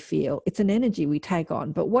emotion we feel, it's an energy we take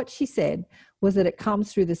on. But what she said was that it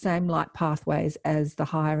comes through the same light pathways as the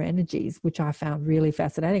higher energies, which I found really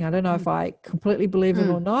fascinating. I don't know if I completely believe it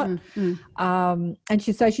or not. And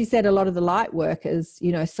she said a lot of the light workers,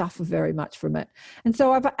 you know, suffer very much from it. And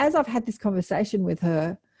so as I've had this conversation with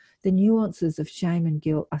her, the nuances of shame and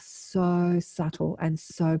guilt are so subtle and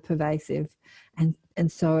so pervasive.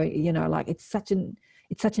 And so, you know, like it's such an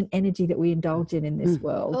energy that we indulge in this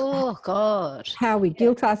world. Oh God! How we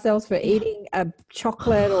guilt ourselves for eating a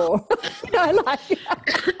chocolate, or you know, like.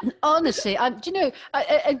 Honestly, you know,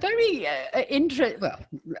 a very interesting. Well,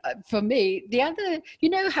 for me, the other, you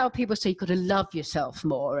know, how people say you've got to love yourself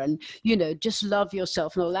more, and you know, just love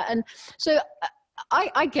yourself and all that, and so.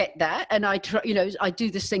 I get that, and I try, you know, I do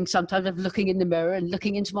this thing sometimes of looking in the mirror and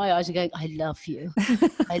looking into my eyes and going, I love you,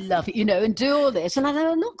 I love you, you know, and do all this, and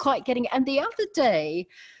I'm not quite getting it. And the other day,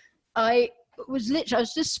 I was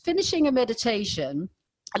just finishing a meditation,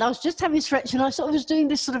 and I was just having a stretch, and I sort of was doing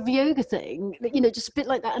this sort of yoga thing, you know, just a bit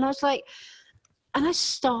like that, and I was like, and I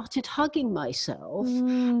started hugging myself,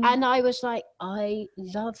 and I was like, I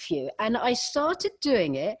love you, and I started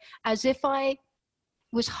doing it as if I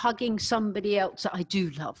was hugging somebody else that I do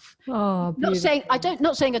love. Oh, not saying I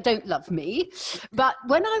don't love me, but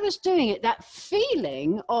when I was doing it, that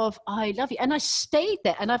feeling of I love you, and I stayed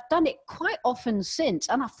there, and I've done it quite often since,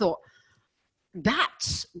 and I thought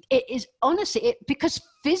it is honestly because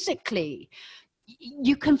physically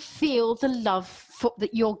you can feel the love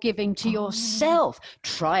that you're giving to yourself.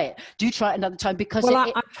 Try it. Do try it another time, because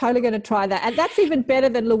I'm totally going to try that. And that's even better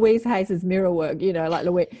than Louise Hayes's mirror work. You know, like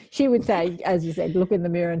Louise, she would say, as you said, look in the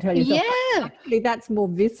mirror and tell yourself. Yeah. Actually, that's more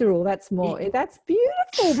visceral. That's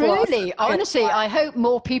beautiful. Truly, honestly, I hope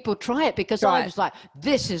more people try it, because I was like,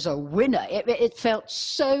 this is a winner. It felt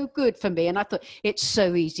so good for me, and I thought it's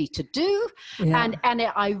so easy to do, and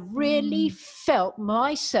I really felt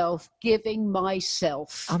myself giving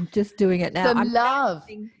myself. I'm just doing it now.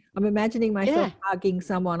 I'm imagining myself hugging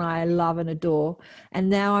someone I love and adore, and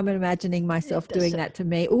now I'm imagining myself doing that to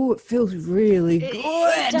me. Oh, it feels really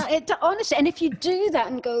good. Honestly, and if you do that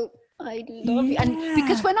and go, I love you. And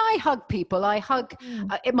because when I hug people,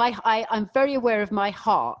 I'm very aware of my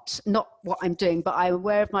heart, not what I'm doing, but I'm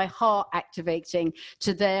aware of my heart activating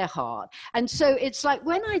to their heart. And so it's like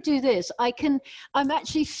when I do this, I'm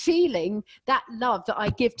actually feeling that love that I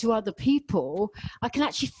give to other people. I can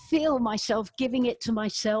actually feel myself giving it to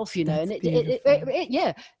myself, you know. That's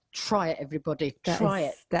and try it, everybody. Try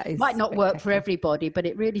it. That is might not work for everybody, but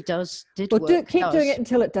it really did work. Keep doing it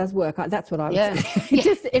until it does work. That's what I would say.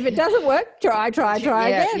 Just if it doesn't work, try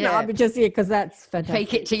again. Yeah. I'm just here because that's fantastic.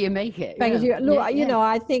 Fake it till you make it. Look, you know,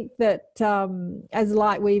 I think that as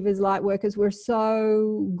light weavers, light workers, we're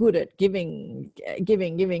so good at giving,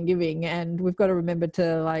 and we've got to remember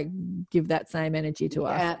to like give that same energy to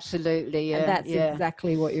us. Absolutely, yeah. And that's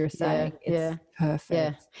exactly what you're saying. It's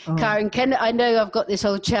Perfect. Yeah. Karen, I know I've got this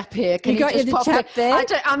old chap here. Can you got just the pop chap there?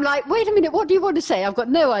 I'm like, wait a minute, what do you want to say? I've got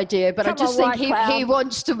no idea, but I just think he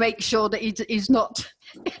wants to make sure that he's not...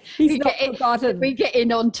 He's not forgotten. We get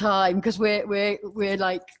in on time because we're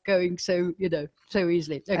like going so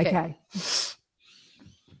easily. Okay.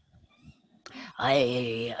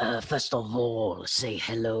 I first of all say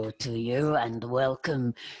hello to you and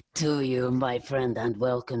welcome to you, my friend, and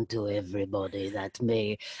welcome to everybody that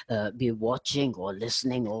may be watching or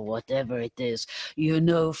listening or whatever it is. You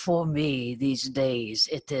know, for me these days,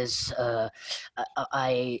 it is,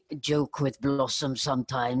 I joke with Blossom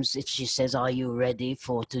sometimes if she says, "Are you ready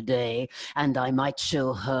for today?" And I might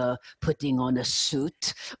show her putting on a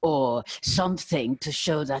suit or something to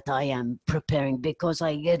show that I am preparing, because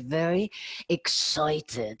I get very excited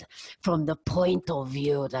from the point of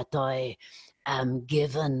view that I am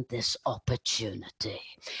given this opportunity.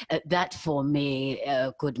 That for me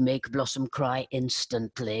could make Blossom cry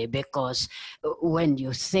instantly, because when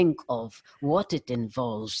you think of what it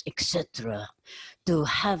involves, etc., to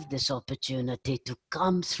have this opportunity to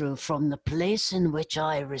come through from the place in which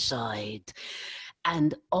I reside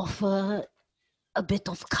and offer a bit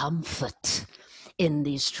of comfort in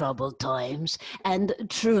these troubled times. And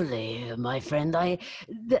truly, my friend, I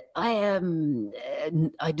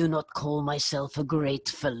do not call myself a great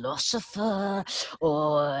philosopher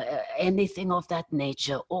or anything of that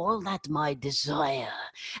nature. All that my desire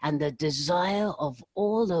and the desire of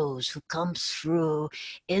all those who come through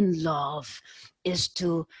in love is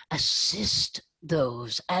to assist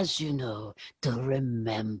those, as you know, to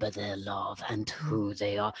remember their love and who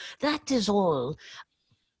they are. That is all.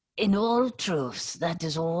 In all truth, that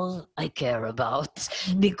is all I care about,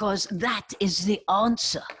 because that is the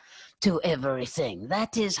answer to everything.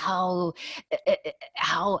 That is how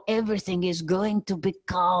everything is going to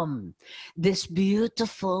become this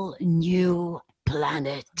beautiful new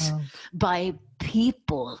planet by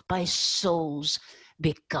people, by souls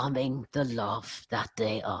becoming the love that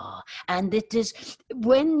they are. And it is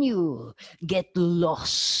when you get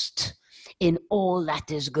lost in all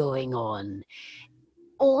that is going on,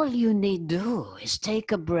 all you need do is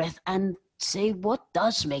take a breath and say, what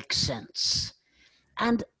does make sense?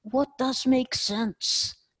 And what does make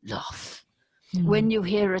sense? Love. When you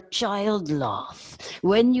hear a child laugh,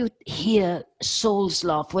 when you hear souls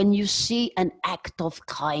laugh, when you see an act of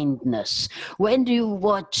kindness, when you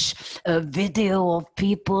watch a video of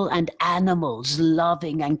people and animals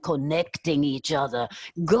loving and connecting each other,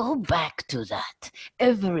 go back to that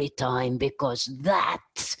every time, because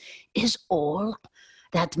that is all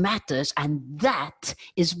that matters, and that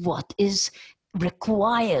is what is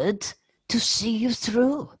required to see you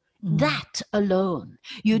through. That alone.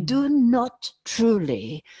 You do not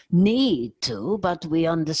truly need to, but we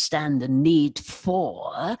understand the need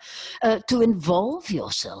for, to involve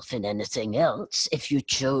yourself in anything else if you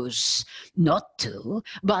chose not to.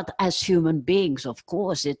 But as human beings, of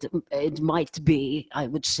course, it might be, I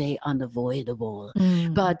would say, unavoidable.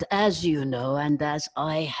 But as you know, and as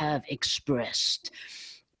I have expressed,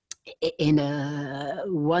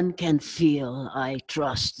 one can feel, I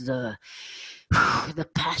trust, the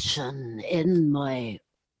passion in my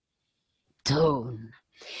tone,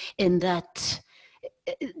 in that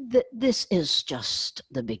this is just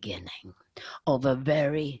the beginning of a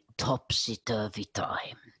very topsy-turvy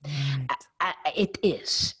time. It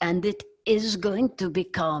is, and it is going to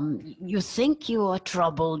become, you think you are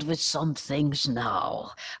troubled with some things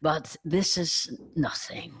now, but this is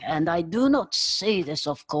nothing. And I do not say this,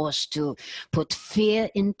 of course, to put fear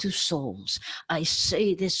into souls. I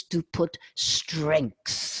say this to put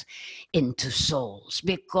strength into souls,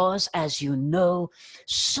 because, as you know,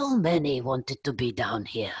 so many wanted to be down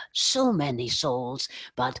here, so many souls,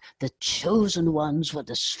 but the chosen ones were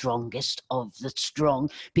the strongest of the strong,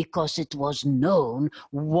 because it was known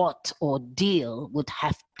what ordeal would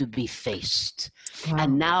have to be faced.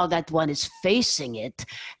 And now that one is facing it,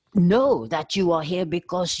 know that you are here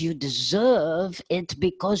because you deserve it,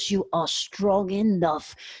 because you are strong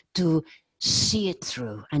enough to see it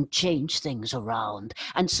through and change things around.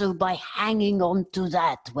 And so by hanging on to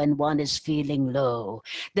that when one is feeling low,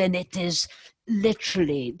 then it is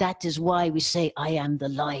literally, that is why we say, I am the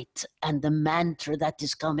light, and the mantra that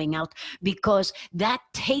is coming out, because that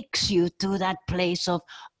takes you to that place of,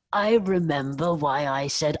 I remember why I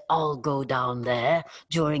said I'll go down there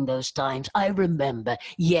during those times. I remember,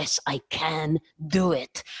 yes, I can do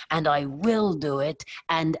it, and I will do it,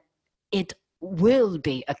 and it will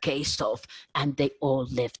be a case of, and they all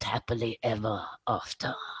lived happily ever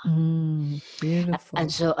after. Beautiful.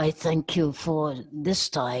 And so I thank you for this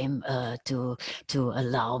time to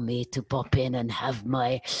allow me to pop in and have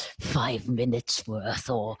my 5 minutes worth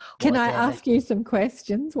or Can whatever. I ask you some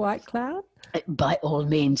questions, White Cloud? By all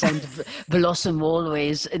means, and Blossom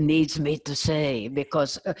always needs me to say,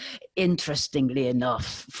 because interestingly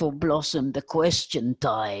enough, for Blossom, the question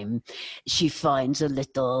time, she finds a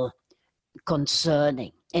little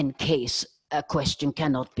concerning in case a question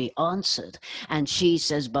cannot be answered. And she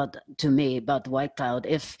says, but to me, but White Cloud,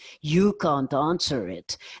 if you can't answer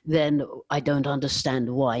it, then I don't understand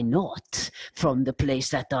why not, from the place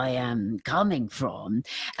that I am coming from.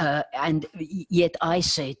 And yet I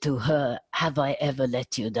say to her, have I ever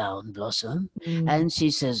let you down, Blossom? And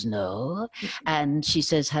she says, no. And she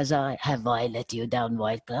says, have I let you down,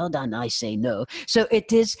 White Cloud? And I say, no. So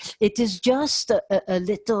it is just a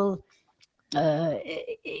little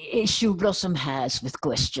issue Blossom has with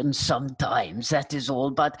questions sometimes, that is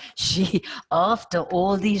all. But she, after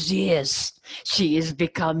all these years, she is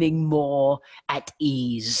becoming more at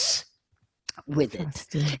ease with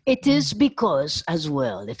it. It is because, as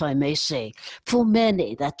well, if I may say, for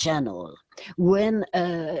many that channel, when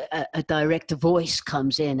a direct voice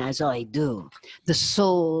comes in, as I do, the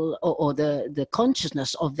soul or the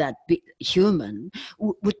consciousness of that human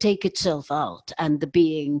would take itself out, and the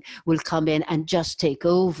being will come in and just take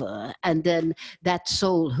over. And then that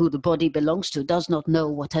soul, who the body belongs to, does not know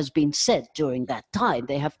what has been said during that time.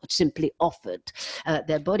 They have simply offered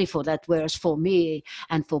their body for that. Whereas for me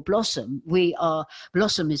and for Blossom,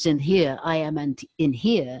 Blossom is in here, I am in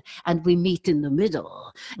here, and we meet in the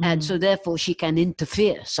middle. And so therefore she can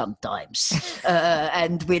interfere sometimes.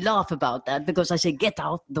 And we laugh about that, because I say, get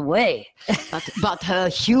out the way. But her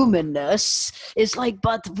humanness is like,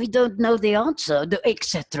 but we don't know the answer,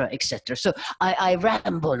 etc., etc. So I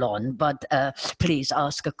ramble on, but please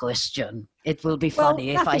ask a question. It will be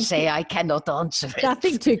funny if I say I cannot answer it.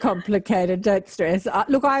 Nothing too complicated, don't stress.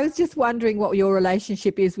 Look, I was just wondering what your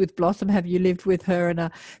relationship is with Blossom. Have you lived with her in a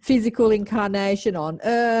physical incarnation on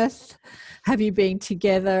Earth? Have you been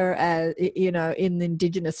together, in the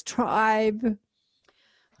Indigenous tribe?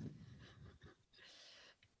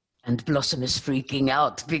 And Blossom is freaking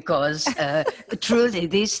out, because truly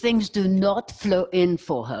these things do not flow in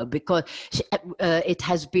for her, because it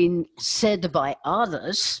has been said by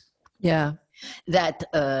others that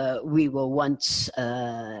we were once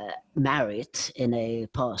married in a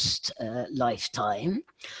past lifetime.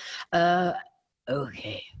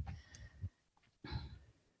 Okay.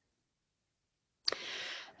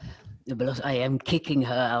 I am kicking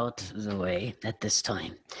her out of the way at this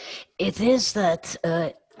time. It is that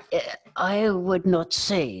I would not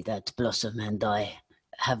say that Blossom and I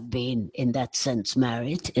have been, in that sense,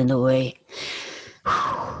 married in a way.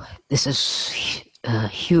 This is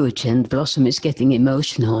huge, and Blossom is getting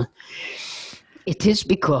emotional. It is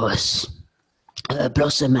because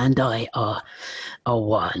Blossom and I are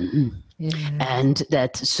one, and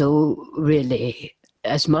that so really,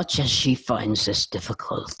 as much as she finds this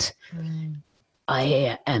difficult,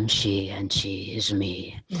 I am she and she is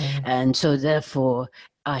me. And so therefore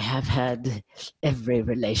I have had every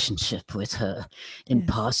relationship with her in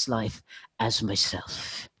past life as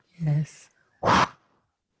myself. Yes.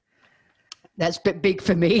 That's a bit big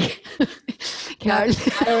for me. I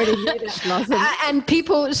already knew that, Blossom. And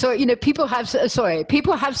people have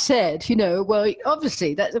said, well,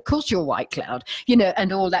 obviously that, of course you're White Cloud,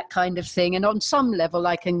 and all that kind of thing. And on some level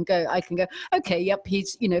I can go, okay, yep,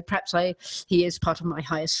 he's, perhaps he is part of my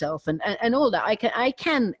higher self and all that. I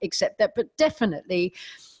can accept that, but definitely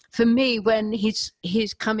for me, when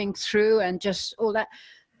he's coming through and just all that,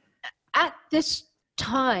 at this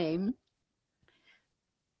time,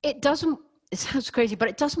 it sounds crazy, but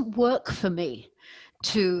it doesn't work for me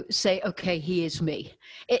to say, okay, he is me.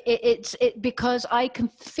 It's because I can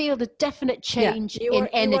feel the definite change in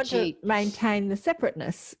energy. You want to maintain the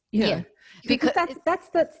separateness. Yeah. Because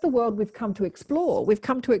that's the world we've come to explore. We've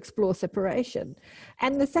come to explore separation,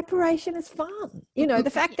 and the separation is fun. The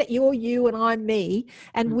fact that you're you and I'm me,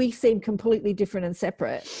 and we seem completely different and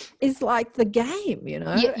separate is like the game.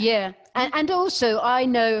 Yeah. And also I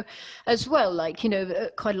know as well,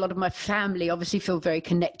 quite a lot of my family obviously feel very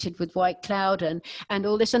connected with White Cloud and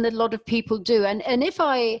all this, and a lot of people do. And if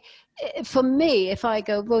I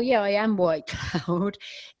go, well, yeah, I am White Cloud,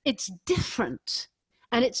 it's different.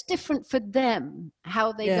 And it's different for them,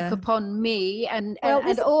 how they look upon me and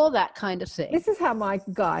all that kind of thing. This is how my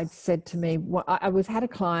guide said to me. I had a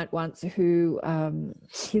client once who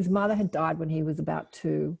his mother had died when he was about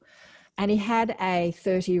 2. And he had a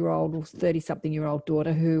 30-year-old or 30-something-year-old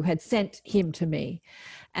daughter who had sent him to me.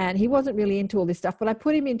 And he wasn't really into all this stuff, but I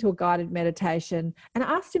put him into a guided meditation and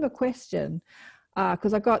I asked him a question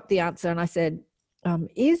because I got the answer, and I said,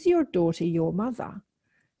 is your daughter your mother?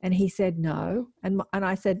 And he said no. And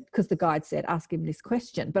I said, because the guide said, ask him this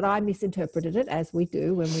question. But I misinterpreted it, as we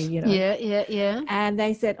do when we, Yeah. And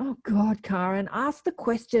they said, oh, God, Karen, ask the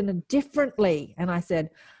question differently. And I said,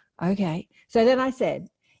 okay. So then I said,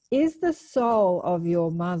 is the soul of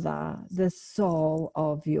your mother the soul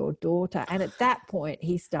of your daughter? And at that point,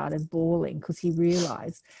 he started bawling because he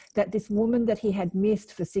realized that this woman that he had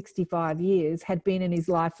missed for 65 years had been in his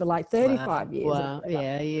life for like 35 years. Wow.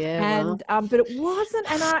 Yeah. And, but it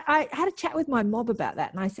wasn't. And I had a chat with my mob about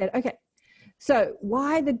that. And I said, okay, so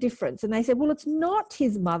why the difference? And they said, well, it's not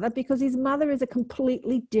his mother because his mother is a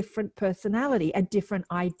completely different personality, a different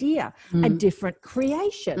idea, a different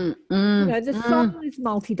creation. The soul is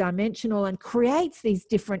multidimensional and creates these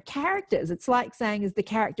different characters. It's like saying, is the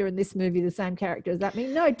character in this movie the same character as that?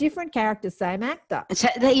 No, different characters, same actor.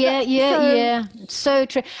 Yeah. So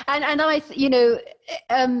true. And I,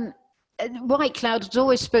 White Cloud has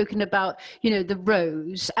always spoken about, the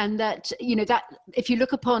rose, and that, that if you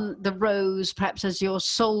look upon the rose perhaps as your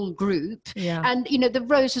soul group, and, the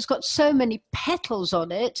rose has got so many petals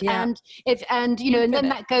on it, and and then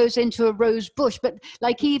that goes into a rose bush. But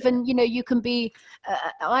like even, you can be,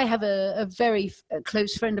 I have a very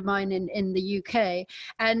close friend of mine in the UK,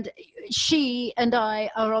 and she and I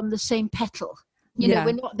are on the same petal.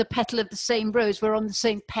 We're not the petal of the same rose. We're on the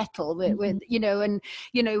same petal.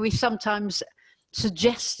 We sometimes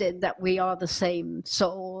suggested that we are the same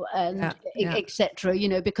soul, and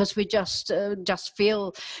etc. Because we just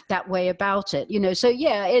feel that way about it. So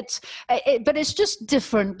but it's just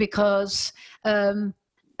different because.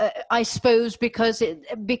 I suppose because of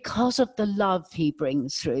the love he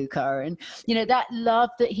brings through, Karen, that love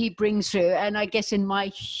that he brings through, and I guess in my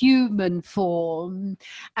human form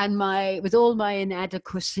and with all my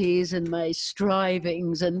inadequacies and my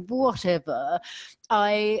strivings and whatever,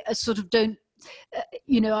 I sort of don't,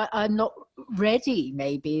 I'm not ready,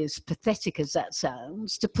 maybe as pathetic as that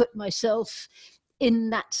sounds, to put myself in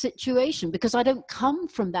that situation because I don't come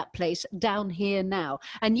from that place down here now.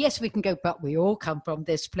 And yes, we can go, but we all come from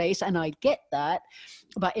this place, and I get that.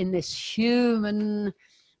 But in this human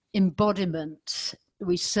embodiment,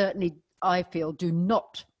 we certainly, I feel, do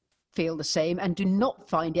not feel the same and do not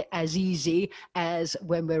find it as easy as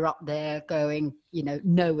when we're up there going,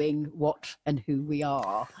 knowing what and who we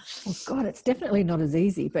are. Well, God, it's definitely not as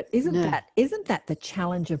easy, but isn't that the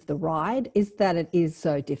challenge of the ride, is that it is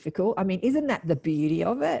so difficult? I mean, isn't that the beauty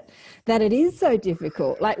of it, that it is so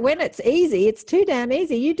difficult? Like when it's easy, it's too damn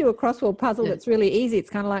easy. You do a crossword puzzle that's really easy, it's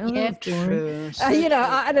kind of like, true.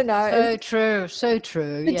 I don't know. So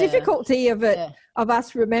true. The difficulty of it, of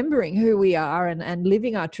us remembering who we are and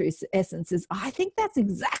living our true essences, I think that's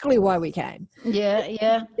exactly why we came.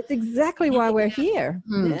 Yeah. It's exactly why we're here.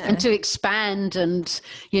 And to expand and,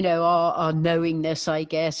 our knowingness, I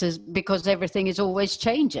guess, is because everything is always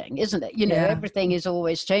changing, isn't it? Everything is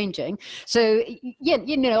always changing. So,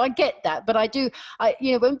 I get that. But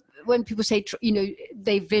when people say,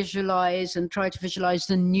 they visualize and try to visualize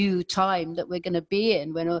the new time that we're going to be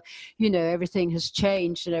in when, everything has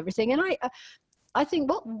changed and everything. And I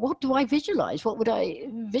think, what do I visualize? What would I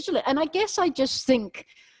visualize? And I guess I just think,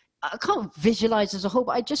 I can't visualize as a whole,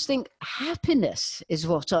 but I just think happiness is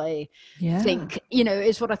what I think,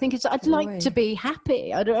 is what I think. I'd like to be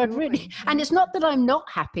happy. I'd really, and it's not that I'm not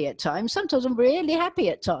happy at times. Sometimes I'm really happy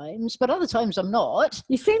at times, but other times I'm not.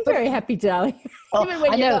 You seem very happy, darling.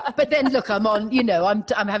 I know, but then look, I'm on,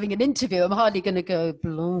 I'm having an interview. I'm hardly going to go,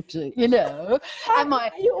 bloody, Am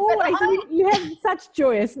I? You have such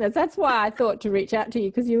joyousness. That's why I thought to reach out to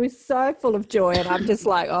you, because you were so full of joy, and I'm just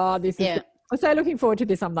like, oh, this is. I'm so looking forward to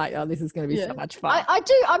this. I'm like, oh, this is going to be so much fun. I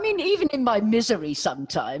do. I mean, even in my misery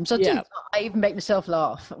sometimes, I do. I even make myself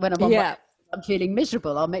laugh when I'm on I'm feeling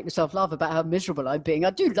miserable. I'll make myself laugh about how miserable I'm being. I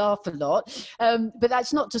do laugh a lot. But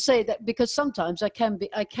that's not to say that, because sometimes it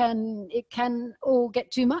can all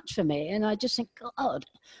get too much for me. And I just think, God,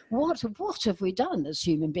 what have we done as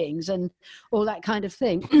human beings and all that kind of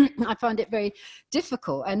thing? I find it very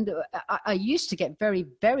difficult. And I used to get very,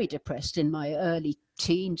 very depressed in my early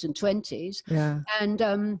teens and 20s. Yeah.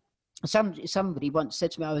 And, somebody once said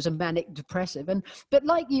to me I was a manic depressive, but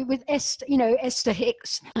like you with Esther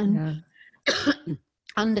Hicks and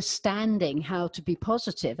understanding how to be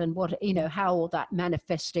positive and what, you know, how all that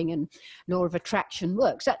manifesting and law of attraction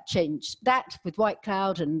works. That changed, that with White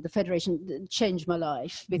Cloud and the Federation changed my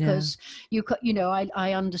life, because you know,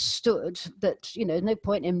 I understood that, you know, no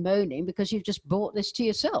point in moaning, because you've just brought this to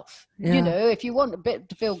yourself. You know, if you want a bit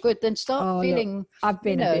to feel good, then start feeling. Look, I've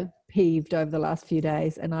been a bit peeved over the last few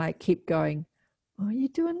days, and I keep going, oh, are you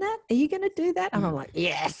doing that? Are you going to do that? And I'm like,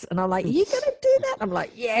 yes. And I'm like, are you going to do that? I'm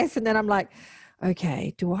like, yes. And then I'm like,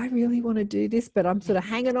 okay, do I really want to do this? But I'm sort of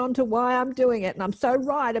hanging on to why I'm doing it, and I'm so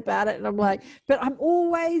right about it. And I'm like, but I'm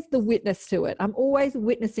always the witness to it. I'm always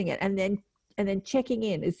witnessing it, and then checking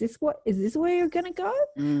in. Is this where you're going to go?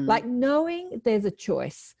 Like, knowing there's a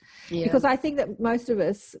choice. Because I think that most of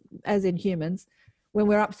us, as in humans, when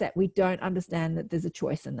we're upset, we don't understand that there's a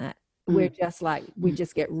choice in that. We're just like, we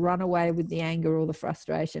just get run away with the anger or the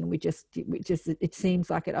frustration. We just, it seems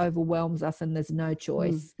like it overwhelms us and there's no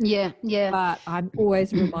choice. Yeah. But I'm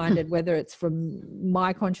always reminded, whether it's from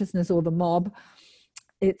my consciousness or the mob,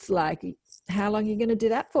 it's like, how long are you going to do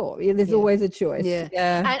that for? There's always a choice.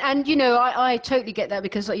 And you know, I totally get that,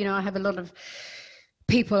 because, you know, I have a lot of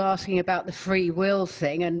people asking about the free will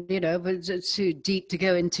thing, and, you know, it's too deep to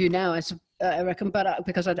go into now, I reckon, but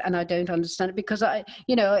because I don't understand it, because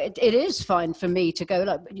you know, it is fine for me to go,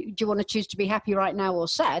 like, do you want to choose to be happy right now or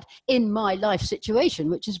sad in my life situation,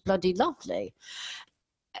 which is bloody lovely.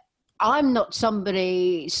 I'm not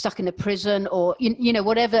somebody stuck in a prison or, you know,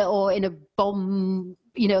 whatever, or in a bomb,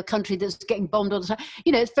 you know, a country that's getting bombed all the time.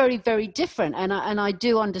 You know, it's very, very different. And I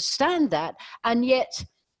do understand that. And yet,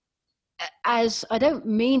 as I don't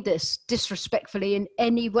mean this disrespectfully in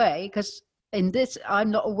any way, because in this,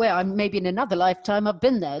 I'm not aware, I'm maybe in another lifetime, I've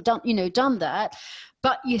been there, done that,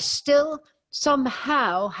 but you still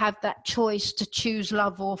somehow have that choice to choose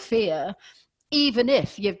love or fear, even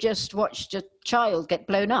if you've just watched a child get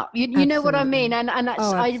blown up. You know what I mean? And that's,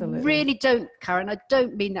 I really don't, Karen, I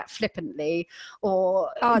don't mean that flippantly or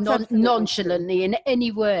nonchalantly in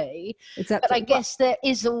any way. But I guess there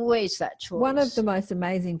is always that choice. One of the most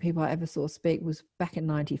amazing people I ever saw speak was back in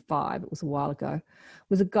 95, it was a while ago,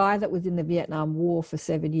 was a guy that was in the Vietnam War for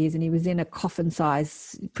 7 years, and he was in a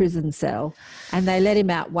coffin-sized prison cell, and they let him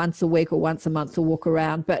out once a week or once a month to walk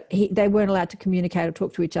around, but they weren't allowed to communicate or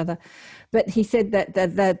talk to each other. But he said that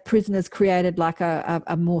the prisoners created like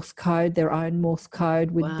a Morse code, their own Morse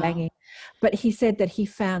code with banging. But he said that he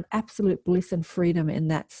found absolute bliss and freedom in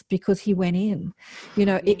that, because he went in. You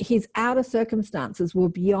know, his outer circumstances were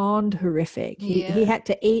beyond horrific. He had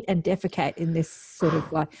to eat and defecate in this sort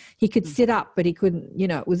of, like, he could sit up, but he couldn't, you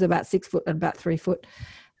know, it was about 6 foot and about 3 foot.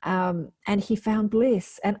 And he found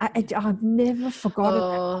bliss, and I've never forgotten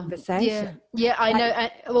that conversation. I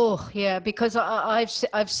know. Because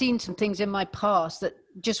I've seen some things in my past that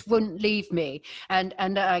just wouldn't leave me, and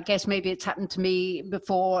I guess maybe it's happened to me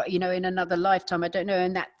before, you know, in another lifetime, I don't know.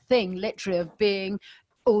 And that thing literally of being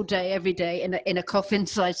all day, every day in a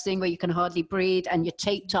coffin-sized thing where you can hardly breathe and you're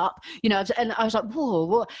taped up, you know, and I was like,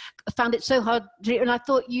 whoa, I found it so hard and I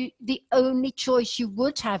thought the only choice you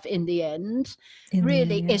would have in the end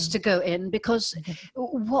is to go in, because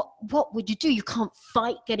what would you do? You can't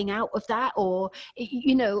fight getting out of that, or,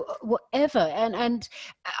 you know, whatever. And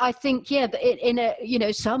I think, in a, you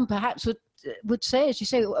know, some perhaps would say, as you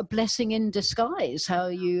say, a blessing in disguise,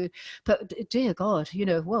 but dear God, you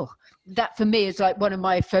know, well, that for me is like one of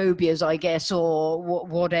my phobias, I guess, or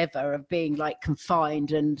whatever, of being like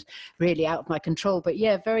confined and really out of my control. But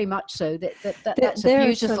very much so. That's a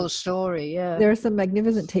beautiful story. There are some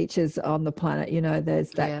magnificent teachers on the planet. You know, there's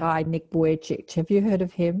that guy, Nick Vujicic. Have you heard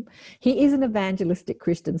of him? He is an evangelistic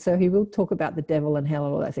Christian, so he will talk about the devil and hell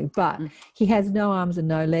and all that thing, but he has no arms and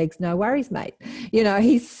no legs, no worries, mate. You know,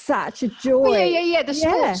 he's such a joy. The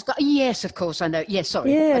sports guy. Yes, of course I know. Yes,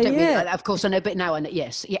 sorry. I don't mean, of course I know, but now I know.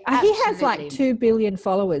 Yes. Yeah, he has like 2 billion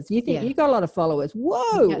followers. You think you got a lot of followers.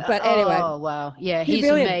 Whoa. But anyway. Oh, wow. Yeah, he's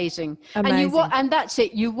amazing. And that's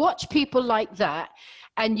it. You watch people like that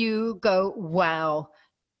and you go, wow,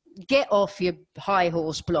 get off your high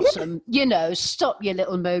horse blossom, you know, stop your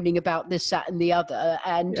little moaning about this, that and the other.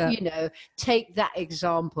 And, you know, take that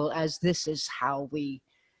example as this is how we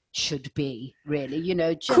should be, really, you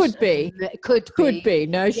know. Just could be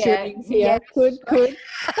no shootings here. Could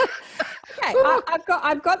Okay,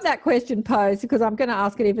 I've got that question posed, because I'm going to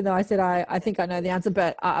ask it, even though I said I think I know the answer,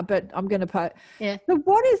 but I'm going to pose. So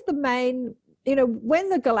what is the main, you know, when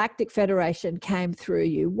the Galactic Federation came through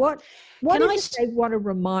you, what is it they want to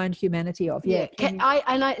remind humanity of?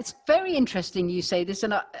 It's very interesting you say this,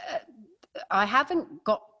 and I haven't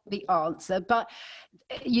got the answer, but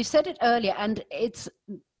you said it earlier, and it's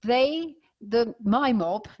they my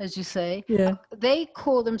mob, as you say, they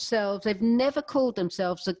call themselves, they've never called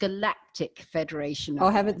themselves the Galactic Federation. Oh,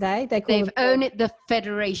 haven't they? They've owned it the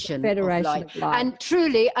Federation of Light. And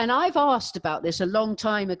truly, and I've asked about this a long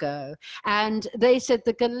time ago, and they said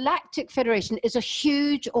the Galactic Federation is a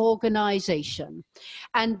huge organization,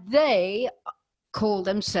 and they call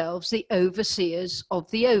themselves the overseers of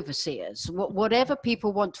the overseers, whatever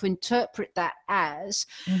people want to interpret that as.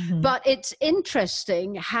 But it's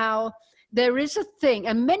interesting how there is a thing,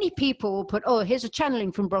 and many people will put, oh, here's a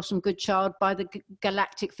channeling from Blossom Goodchild by the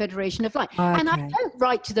Galactic Federation of Light. And I don't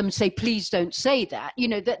write to them and say, please don't say that. You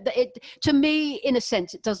know, that it, to me, in a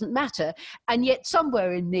sense, it doesn't matter. And yet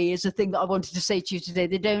somewhere in me is a thing that I wanted to say to you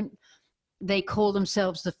today. They call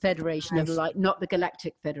themselves the Federation of Light, not the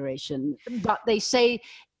Galactic Federation. But they say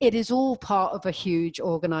it is all part of a huge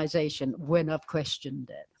organization when I've questioned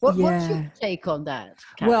it. What's your take on that,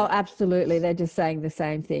 Karen? Well, absolutely. They're just saying the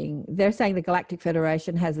same thing. They're saying the Galactic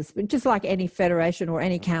Federation has just like any federation or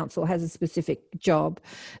any council has a specific job.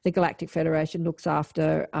 The Galactic Federation looks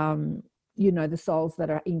after, the souls that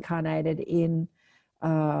are incarnated in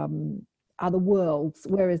other worlds,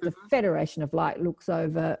 whereas the Federation of Light looks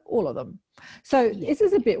over all of them. So this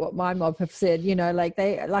is a bit what my mob have said, like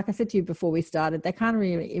I said to you before we started, they can't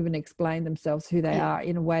really even explain themselves who they are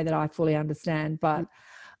in a way that I fully understand. But,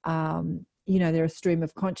 they're a stream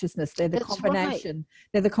of consciousness. They're the combination. Right.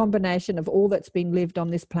 They're the combination of all that's been lived on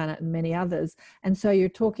this planet and many others. And so you're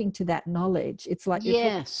talking to that knowledge. It's like you're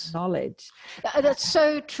talking to knowledge. That's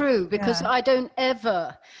so true, because I don't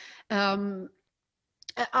ever...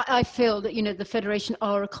 I feel that, the Federation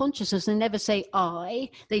are a consciousness. They never say I,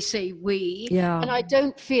 they say we. Yeah. And I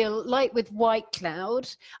don't feel like with White Cloud,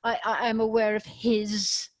 I am aware of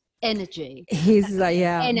his energy. His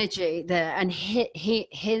energy there, and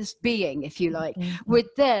his being, if you like.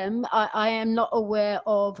 With them, I am not aware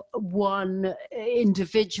of one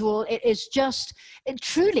individual. It is just,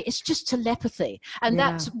 truly, it's just telepathy. And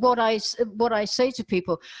that's what I say to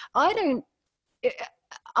people. I don't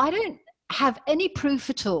have any proof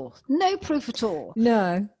at all, no proof at all,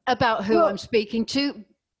 about who I'm speaking to.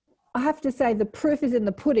 I have to say the proof is in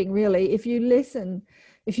the pudding, really. If you listen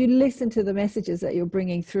to the messages that you're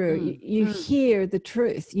bringing through, you hear the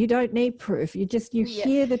truth. You don't need proof. You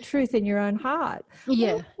hear the truth in your own heart.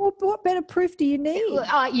 Yeah. What better proof do you need?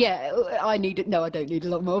 I need it. No, I don't need a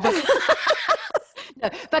lot more. But no,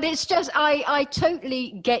 but it's just, I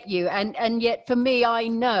totally get you. And yet for me, I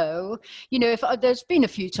know, if there's been a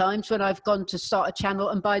few times when I've gone to start a channel,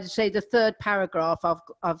 and by say the third paragraph,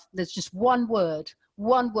 there's just one word,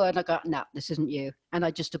 I go, no, this isn't you. And I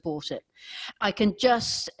just abort it. I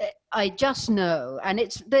just know. And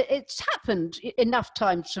it's happened enough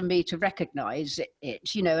times for me to recognize it,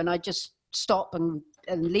 and I just stop and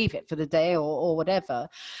leave it for the day or whatever.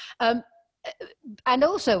 And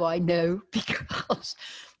also I know because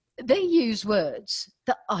they use words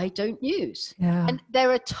that I don't use. Yeah. And there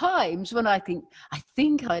are times when I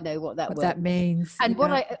think I know what that means. And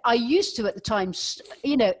what I used to at the time,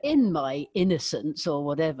 in my innocence or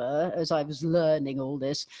whatever, as I was learning all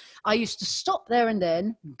this, I used to stop there and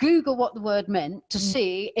then, Google what the word meant to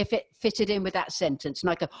see if it fitted in with that sentence. And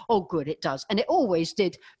I go, oh, good, it does. And it always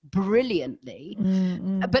did brilliantly.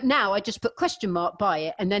 But now I just put question mark by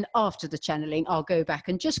it. And then after the channeling, I'll go back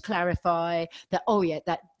and just clarify that,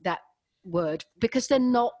 that word, because they're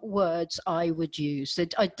not words I would use.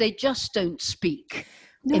 They just don't speak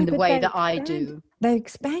in the way that I do. They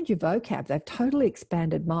expand your vocab. They've totally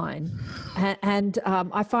expanded mine. And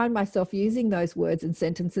I find myself using those words in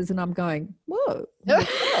sentences and I'm going, whoa.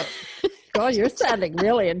 God, you're sounding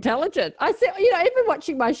really intelligent. I said, even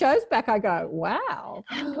watching my shows back, I go, wow.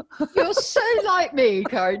 You're so like me,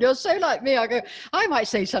 Karen. You're so like me. I go, I might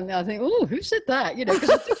say something. I think, oh, who said that?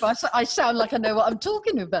 Because I sound like I know what I'm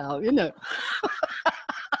talking about,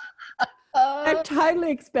 I've totally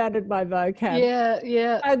expanded my vocab.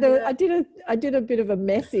 Yeah. I did a bit of a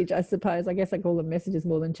message, I suppose. I guess I call them messages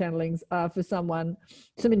more than channelings, for someone.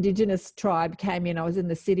 Some Indigenous tribe came in. I was in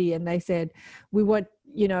the city and they said, we want,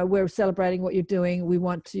 we're celebrating what you're doing. We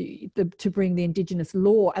want to bring the Indigenous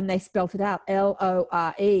law. And they spelt it out,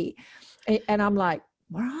 LORE. And I'm like,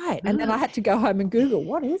 right. And then I had to go home and Google,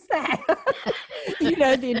 what is that?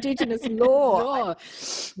 The Indigenous law.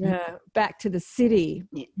 Yeah, back to the city,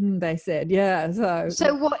 they said. Yeah.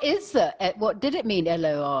 So what is that? What did it mean,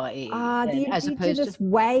 LORE? The Indigenous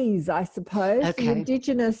ways, I suppose. Okay. The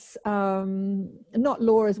Indigenous, not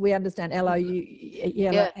law as we understand, LAW,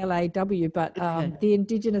 but the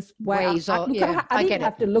Indigenous ways. I didn't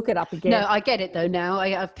have to look it up again. No, I get it though now.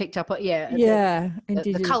 I've picked up,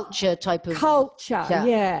 Indigenous. The culture type of. Culture.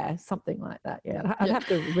 Yeah, something like that. Yeah, I'd have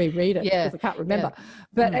to reread it because I can't remember. Yeah.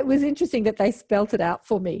 But it was interesting that they spelt it out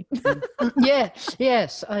for me.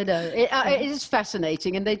 Yes, I know. It is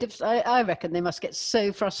fascinating, and I reckon they must get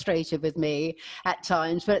so frustrated with me at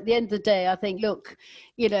times. But at the end of the day, I think, look,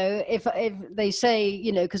 you know, if they say,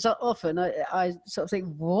 you know, because often I sort of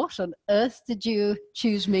think, what on earth did you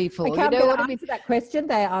choose me for? Okay, I'm going to answer that question.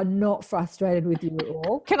 They are not frustrated with you at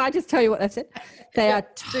all. Can I just tell you what they've said? They are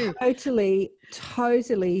totally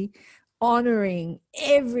honouring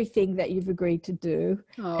everything that you've agreed to do,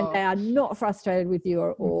 and they are not frustrated with you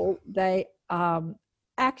at all. They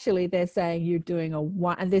actually, they're saying you're doing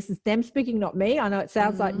and this is them speaking, not me. I know it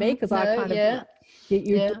sounds like me because I kind of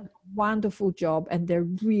you're doing a wonderful job, and they're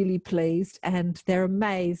really pleased, and they're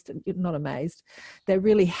amazed, not amazed, they're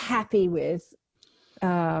really happy with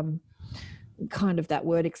kind of that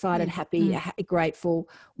word, excited, happy, grateful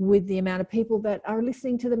with the amount of people that are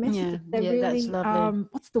listening to the message. They're really, that's lovely.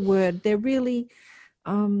 What's the word? They're really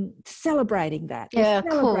celebrating that.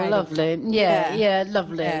 Cool, lovely. Lovely.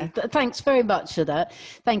 Yeah. Thanks very much for that.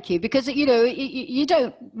 Thank you, because you know you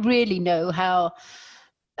don't really know how.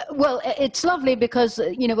 Well, it's lovely because,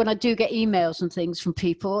 you know, when I do get emails and things from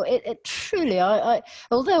people, it truly,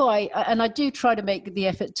 although I do try to make the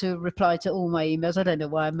effort to reply to all my emails. I don't know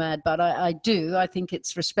why I'm mad, but I do. I think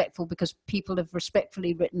it's respectful because people have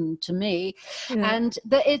respectfully written to me. And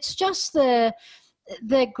it's just their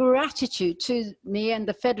gratitude to me and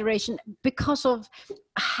the Federation because of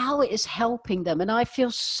how it is helping them. And I feel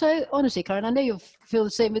so, honestly, Karen, I know you'll feel the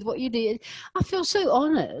same with what you did. I feel so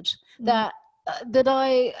honoured that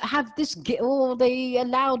I have this gift, or they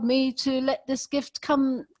allowed me to let this gift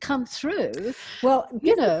come through. Well,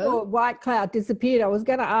 you know, before White Cloud disappeared, I was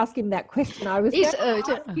going to ask him that question. I was going to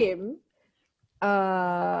ask him.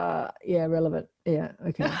 Relevant. Yeah,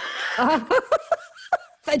 okay.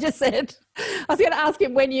 They just said, I was going to ask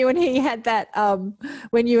him when you and he had that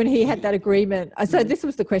agreement. So this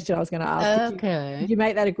was the question I was going to ask. Did you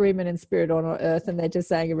make that agreement in spirit or on earth? And they're just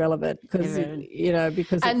saying irrelevant because, you know,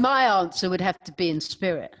 because. And my answer would have to be in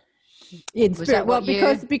spirit. In spirit. Well,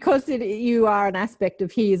 because you are an aspect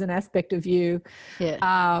of he is an aspect of you.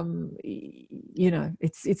 Yeah. You know,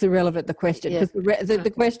 it's irrelevant, the question, because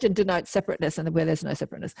the question denotes separateness, and where there's no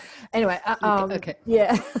separateness. Anyway. Okay.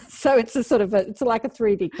 Yeah. So it's a sort of it's like a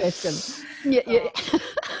 3D question. Yeah.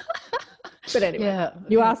 But anyway,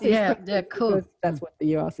 you ask these questions. Cool. That's what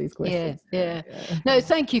you ask these questions. Yeah. No,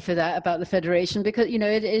 thank you for that about the Federation, because you know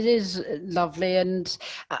it is lovely, and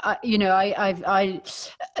I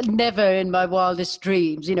never in my wildest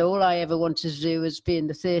dreams, you know, all I ever wanted to do was be in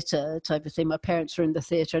the theatre type of thing. My parents were in the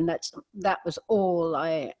theatre, and that was all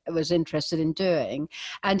I was interested in doing.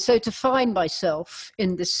 And so to find myself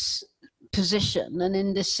in this position and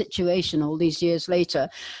in this situation all these years later,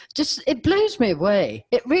 just it blows me away.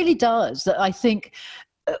 It really does, that I think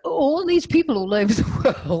all these people all over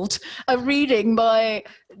the world are reading my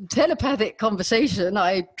telepathic conversation,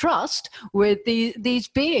 I trust, with these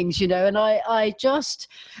beings, you know. And I just,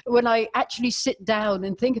 when I actually sit down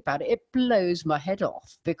and think about it, it blows my head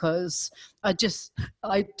off, because I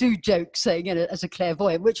do joke saying, you know, as a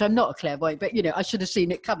clairvoyant, which I'm not a clairvoyant, but you know, I should have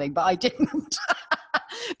seen it coming, but I didn't.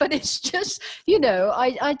 But it's just, you know,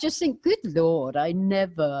 I just think, good Lord, I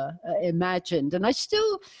never imagined. And I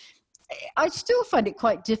still find it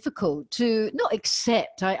quite difficult to not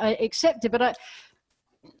accept. I accept it, but I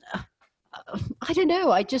don't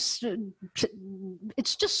know. It's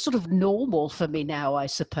just sort of normal for me now, I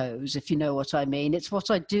suppose, if you know what I mean. It's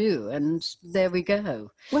what I do, and there we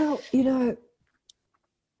go. Well, you know,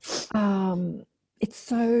 it's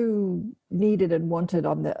so needed and wanted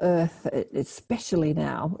on the earth, especially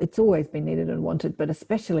now. It's always been needed and wanted, but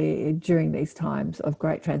especially during these times of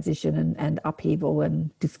great transition and upheaval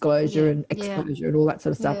and disclosure and exposure and all that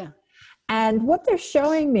sort of stuff. Yeah. And what they're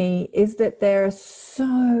showing me is that there are so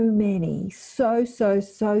many, so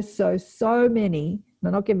many,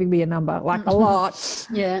 they're not giving me a number, like a lot,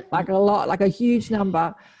 like a huge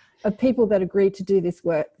number of people that agreed to do this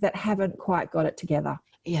work that haven't quite got it together.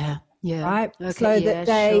 Yeah. Yeah. Right. Okay, so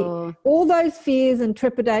that all those fears and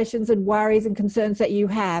trepidations and worries and concerns that you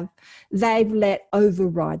have, they've let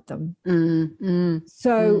override them.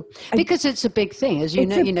 So because it's a big thing, as you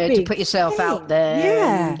know, to put yourself out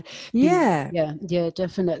there. Yeah,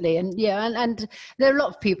 definitely. And and there are a lot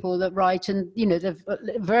of people that write, and you know, they're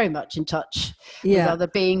very much in touch with other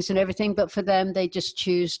beings and everything, but for them, they just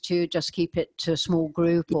choose to just keep it to a small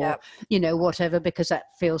group or you know, whatever, because that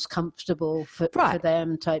feels comfortable for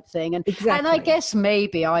them, type thing. something. And Exactly. I guess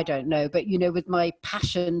maybe, I don't know, but, you know, with my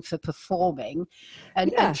passion for performing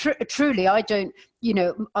and truly, I don't, you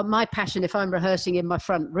know, my passion, if I'm rehearsing in my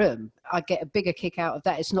front room, I get a bigger kick out of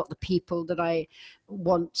that. It's not the people that I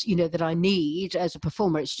want, you know, that I need as a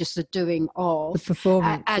performer. It's just the doing of the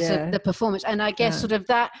performance, the performance. And I guess sort of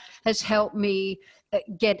that has helped me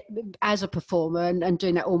get as a performer, and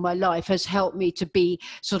doing that all my life has helped me to be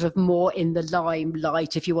sort of more in the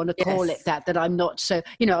limelight, if you want to call it that I'm not so,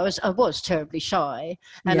 you know, I was terribly shy,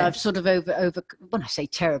 and I've sort of over when I say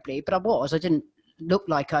terribly, but I didn't look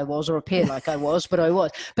like I was or appear like I was, but I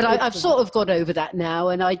was. But I've sort of got over that now,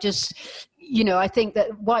 and I just, you know, I think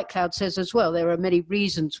that White Cloud says as well, there are many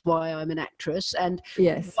reasons why I'm an actress, and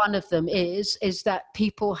one of them is that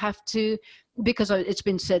people have to, because it's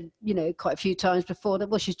been said, you know, quite a few times before that,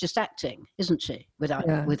 well, she's just acting, isn't she,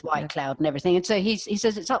 with White Cloud and everything. And so he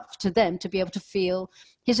says it's up to them to be able to feel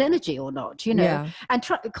his energy or not, you know, and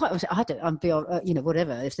I'm beyond, you know,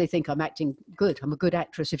 whatever. If they think I'm acting good, I'm a good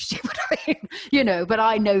actress, if you see what I mean, you know. But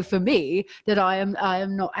I know for me that I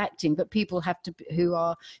am not acting. But people have to, who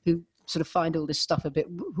sort of find all this stuff a bit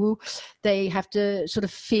woo, they have to sort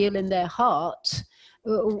of feel in their heart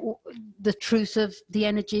the truth of the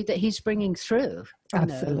energy that he's bringing through.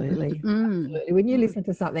 Absolutely. Absolutely. When you listen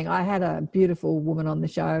to something, I had a beautiful woman on the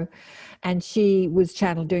show, and she was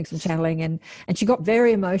doing some channeling, and she got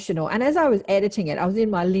very emotional. And as I was editing it, I was in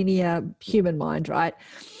my linear human mind, right?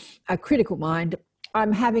 A critical mind.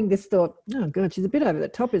 I'm having this thought, oh God, she's a bit over the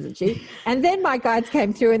top, isn't she? And then my guides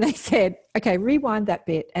came through and they said, okay, rewind that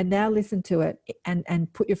bit and now listen to it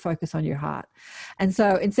and put your focus on your heart. And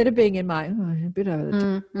so instead of being in my, a bit over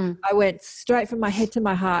the top, I went straight from my head to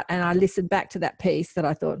my heart, and I listened back to that piece that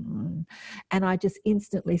I thought, and I just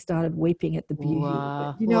instantly started weeping at the beauty.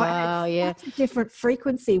 Wow. You know, it's such a different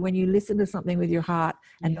frequency when you listen to something with your heart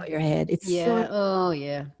and not your head. It's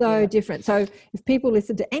so different. So if people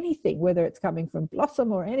listen to anything, whether it's coming from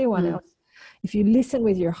Blossom or anyone else, if you listen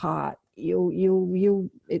with your heart, you'll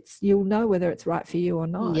know whether it's right for you or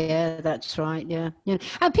not. Yeah, that's right. Yeah.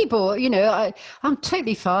 And people, you know, I'm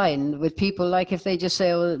totally fine with people, like if they just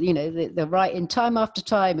say, oh, you know, they're writing time after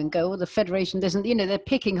time and go, oh, the Federation doesn't, you know, they're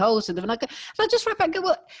picking holes in them, and I just wrap back and go,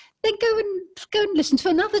 well, then go and listen to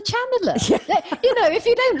another channeler. You know, if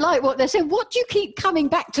you don't like what they're saying, what do you keep coming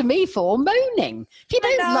back to me for, moaning? If you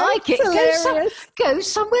don't like it, go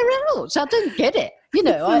somewhere else. I don't get it. You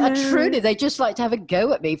know, I truly, they just like to have a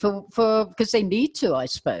go at me for because they need to, I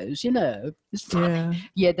suppose, you know. It's funny.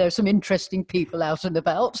 Yeah, there's some interesting people out and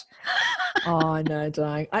about. Oh, no,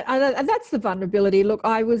 darling. And that's the vulnerability. Look,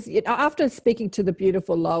 I was, after speaking to the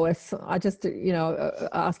beautiful Lois, I just, you know,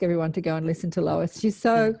 ask everyone to go and listen to Lois. She's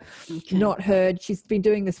so not heard. She's been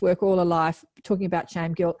doing this work all her life, talking about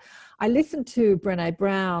shame, guilt. I listened to Brené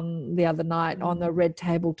Brown the other night on the Red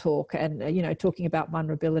Table Talk, and, you know, talking about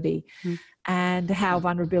vulnerability and how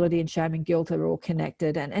vulnerability and shame and guilt are all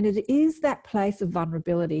connected. And it is that place of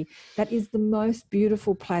vulnerability that is the most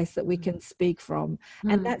beautiful place that we can speak from.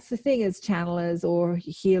 And that's the thing, as channelers or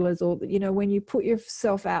healers, or, you know, when you put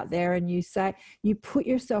yourself out there and you say, you put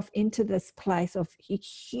yourself into this place of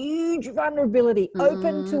huge vulnerability,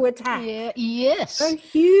 open to attack. Yeah. Yes. So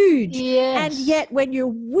huge. Yes. And yet when you're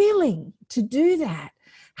willing to do that,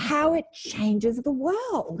 how it changes the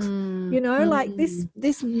world, you know, like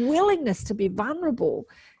this willingness to be vulnerable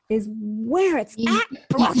is where it's at,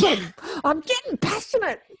 Blossom. I'm getting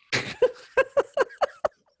passionate.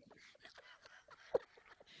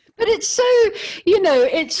 But it's so, you know,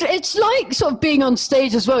 it's like sort of being on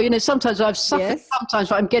stage as well. You know, sometimes I've suffered,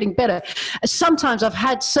 sometimes I'm getting better. Sometimes I've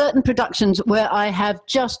had certain productions where I have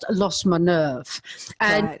just lost my nerve.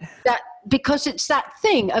 And that, because it's that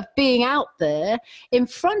thing of being out there in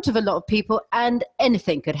front of a lot of people and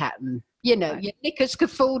anything could happen. You know, your knickers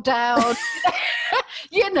could fall down,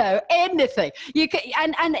 you know, anything. You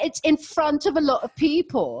can, and it's in front of a lot of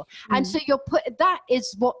people. And so that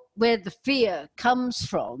is where the fear comes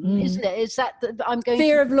from, isn't it? Is that I'm going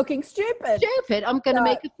fear of looking stupid. I'm going to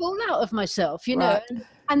make a fool out of myself, you know.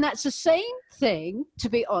 And that's the same thing, to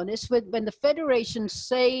be honest, when the Federation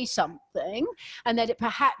say something and that it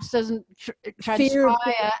perhaps doesn't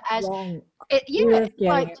transpire as don't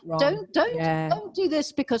do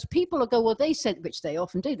this, because people will go, well, they said, which they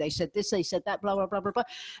often do, they said this, they said that, blah blah blah blah blah.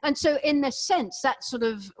 And so in a sense that's sort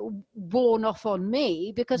of worn off on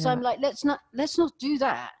me, because I'm like, let's not do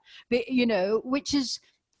that, but, you know, which is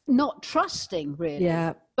not trusting,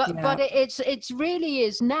 really. But it's really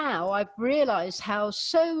is now. I've realized how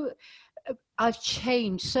I've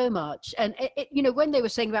changed so much. And you know, when they were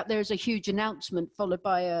saying about there's a huge announcement followed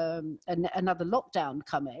by another lockdown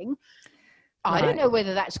coming, I don't Right. know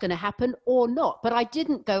whether that's going to happen or not, but I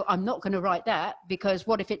didn't go, I'm not going to write that because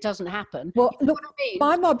what if it doesn't happen? Well, You know look, what I mean?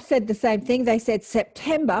 my mob said the same thing. They said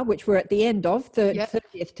September, which we're at the end of,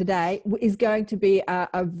 30th today, is going to be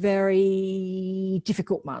a very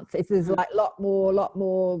difficult month. If there's like a lot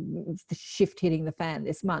more shift hitting the fan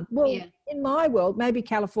this month. Well, in my world, maybe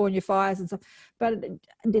California fires and stuff, but it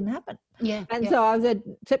didn't happen. Yeah. And so I said,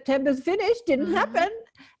 September's finished, didn't happen.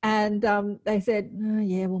 And they said, oh,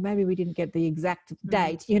 yeah, well, maybe we didn't get the exact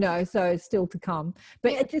date, you know, so it's still to come.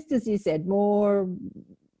 But it, just as you said, more...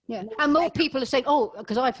 Yeah, and more people are saying, oh,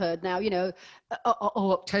 because I've heard now, you know,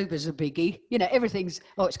 October's a biggie. You know, everything's,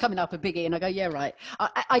 it's coming up a biggie. And I go, yeah, right.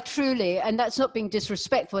 I truly, and that's not being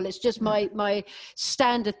disrespectful. It's just my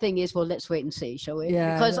standard thing is, well, let's wait and see, shall we?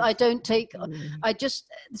 Yeah, because I don't take, I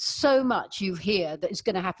just, so much you hear that it's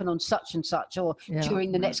going to happen on such and such or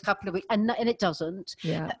during the next couple of weeks. And it doesn't.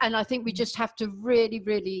 Yeah. And I think we just have to really,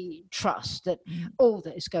 really trust that all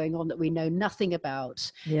that is going on that we know nothing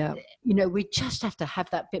about, you know, we just have to have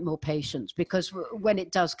that bit more patience, because when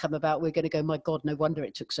it does come about, we're going to go, my God, no wonder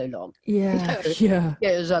it took so long.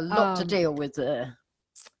 There's a lot to deal with there.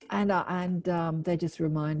 And they're just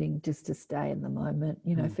reminding just to stay in the moment,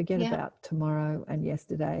 you know, forget about tomorrow and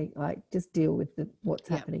yesterday, like just deal with what's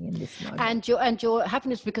happening in this moment. And your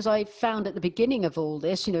happiness, because I found at the beginning of all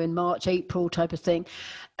this, you know, in March, April type of thing,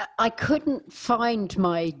 I couldn't find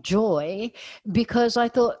my joy because I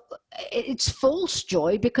thought it's false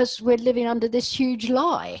joy because we're living under this huge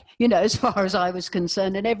lie, you know, as far as I was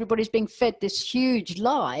concerned, and everybody's being fed this huge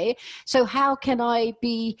lie. So how can I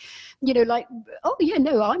be, you know, like, oh yeah,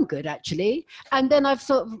 no, I'm good actually. And then I've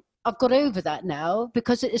thought, I've got over that now,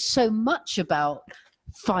 because it is so much about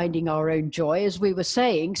finding our own joy, as we were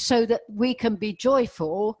saying, so that we can be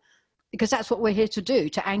joyful, because that's what we're here to do,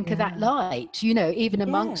 to anchor that light, you know, even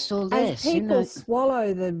amongst all this. As people you know.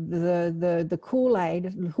 swallow the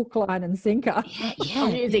Kool-Aid, hook, line and sinker.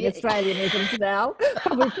 I'm using Australianisms now.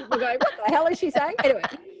 Probably people going, what the hell is she saying? Anyway,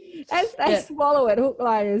 as they swallow it, hook,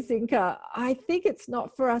 line and sinker, I think it's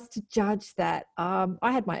not for us to judge that. I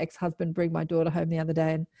had my ex-husband bring my daughter home the other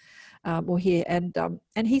day, and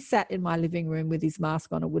and he sat in my living room with his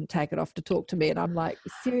mask on and wouldn't take it off to talk to me, and I'm like,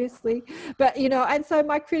 seriously? But you know, and so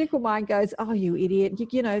my critical mind goes, oh, you idiot,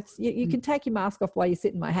 you know, you can take your mask off while you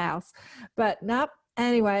sit in my house. But no,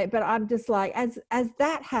 anyway, but I'm just like, as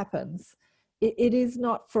that happens, it is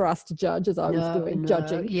not for us to judge, as I was doing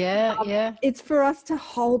judging. It's for us to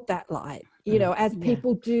hold that light, you know, as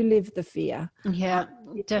people do live the fear.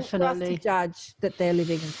 Definitely. For us to judge that they're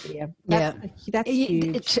living in fear. That's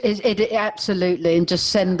huge. It absolutely, and just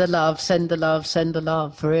send the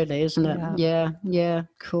love, really, isn't it? Yeah,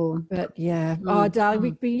 cool. But oh, darling,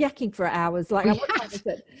 we'd be yakking for hours. Like,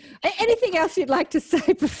 anything else you'd like to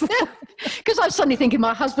say before? Because I'm suddenly thinking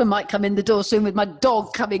my husband might come in the door soon with my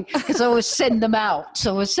dog coming, because I always send them out.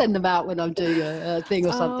 So I send them out when I'm doing a thing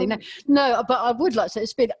or something. No, but I would like to say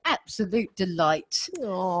it's been an absolute delight.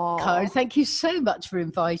 Karen, thank you so much for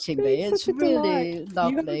inviting me. It's really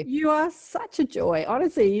lovely. You are such a joy.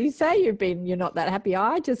 Honestly, you say you're not that happy.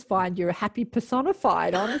 I just find you're happy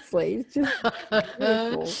personified, honestly. It's just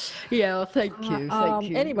beautiful. Thank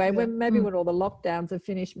you. Anyway, when all the lockdowns are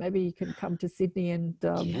finished, maybe you can come to Sydney and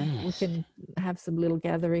we can have some little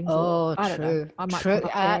gatherings. I don't know. I might come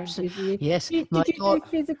up absolutely. Yes. Did you do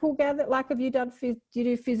physical gather? Like, have you done? Do you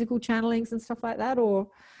do physical channelings and stuff like that, or?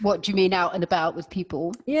 What do you mean, out and about with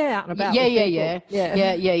people? Yeah, out and about.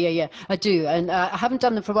 Yeah. I do, and I haven't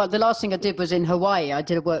done them for a while. The last thing I did was in Hawaii. I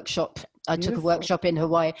did a workshop. I took a workshop in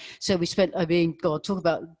Hawaii. So we spent. I mean, God, talk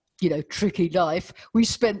about, you know, tricky life. We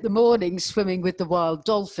spent the morning swimming with the wild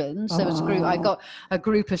dolphins. There was a group. I got a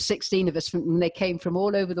group of 16 of us, and they came from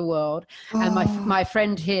all over the world. And my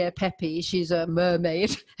friend here, Peppy, she's a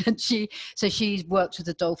mermaid, and she works with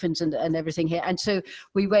the dolphins and everything here. And so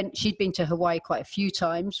we went. She'd been to Hawaii quite a few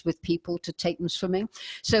times with people to take them swimming.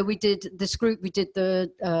 So we did this group. We did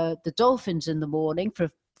the dolphins in the morning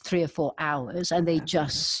for 3 or 4 hours, and they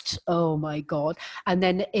just, oh my God. And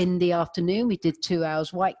then in the afternoon we did 2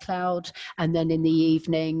 hours White Cloud, and then in the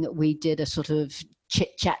evening we did a sort of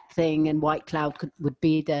chit chat thing, and White Cloud would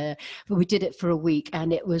be there. But we did it for a week,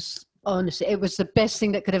 and it was, honestly, it was the best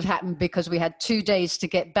thing that could have happened, because we had 2 days to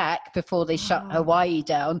get back before they shut Hawaii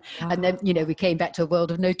down. And then, you know, we came back to a world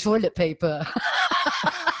of no toilet paper.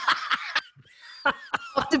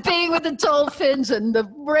 After being with the dolphins and the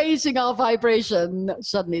raising our vibration,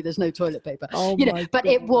 suddenly there's no toilet paper. But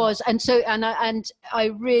it was, and I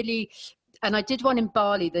really, And I did one in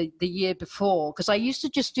Bali the year before, because I used to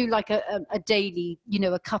just do like a daily,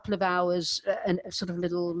 a couple of hours, and a sort of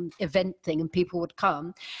little event thing, and people would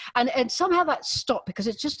come. And somehow that stopped because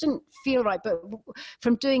it just didn't feel right. But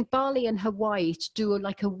from doing Bali and Hawaii to do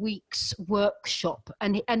like a week's workshop,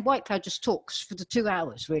 and White Cloud just talks for the 2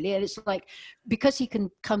 hours, really. And it's like, because he can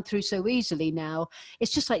come through so easily now,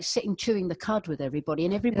 it's just like sitting chewing the cud with everybody,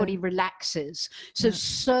 and everybody relaxes.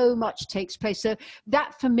 So much takes place. So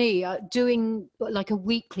that for me, doing like a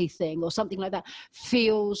weekly thing or something like that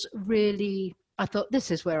feels really, I thought, this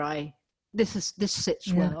sits well,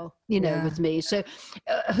 with me. So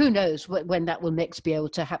who knows when that will next be able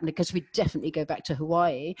to happen, because we definitely go back to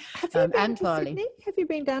Hawaii. Have you been to Bali. Sydney? Have you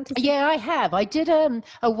been down to Sydney? Yeah, I have. I did a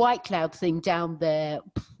White Cloud thing down there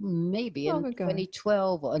maybe in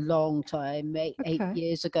 2012, or a long time, 8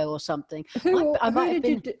 years ago or something. Who did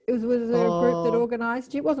you do? Was there a group that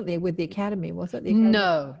organised you? It wasn't there with the Academy, was it? The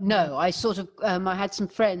Academy? No. I sort of, I had some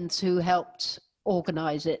friends who helped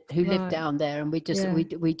organize it, who lived down there, and we just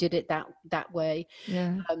we did it that way,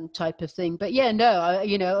 type of thing. But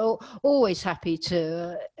always happy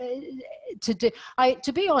to do.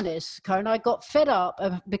 To be honest, Karen, I got fed up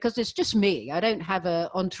because it's just me. I don't have an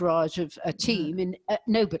entourage of a team, in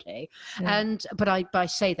nobody. But I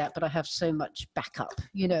say that, but I have so much backup.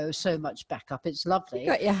 So much backup. It's lovely. You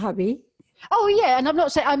got your hubby. Oh yeah, and I'm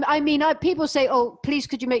not saying. People say, "Oh, please,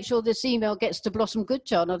 could you make sure this email gets to Blossom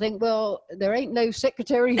Goodchild?" And I think, well, there ain't no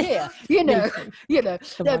secretary here,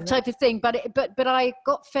 that type of thing. But I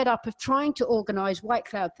got fed up of trying to organise White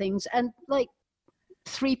Cloud things, and like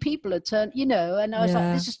 3 people had turned, and I was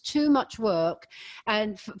like, this is too much work,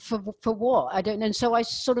 and for what? I don't know. And so I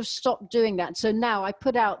sort of stopped doing that. So now I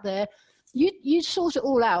put out there, you sort it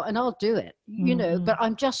all out and I'll do it, but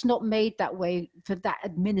I'm just not made that way for that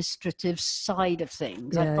administrative side of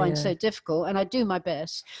things. I find so difficult, and I do my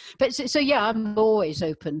best. But so I'm always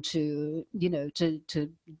open to, to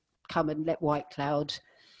come and let White Cloud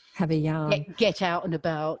have a yarn, get out and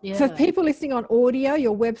about. For people listening on audio,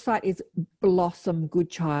 your website is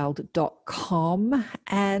blossomgoodchild.com,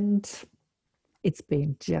 and it's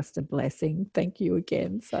been just a blessing. Thank you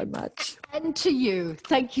again so much. And to you,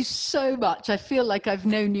 thank you so much. I feel like I've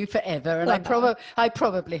known you forever, and I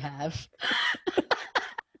probably have.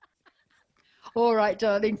 All right,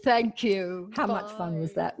 darling. Thank you. How much fun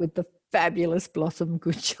was that with the fabulous Blossom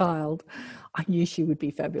Goodchild? I knew she would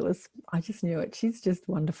be fabulous. I just knew it. She's just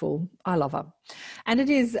wonderful. I love her. And it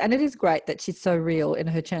is great that she's so real in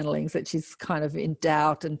her channelings, that she's kind of in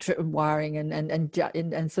doubt and wiring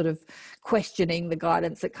and sort of questioning the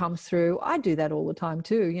guidance that comes through. I do that all the time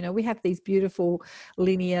too. We have these beautiful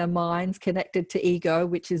linear minds connected to ego,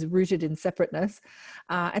 which is rooted in separateness.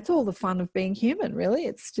 It's all the fun of being human, really.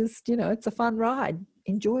 It's just, it's a fun ride.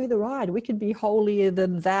 Enjoy the ride. We can be holier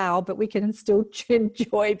than thou, but we can still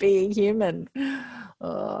enjoy being human.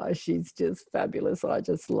 Oh, she's just fabulous. I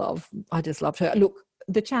just loved her. Look,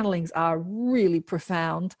 the channelings are really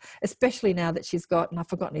profound, especially now that she's got, and I've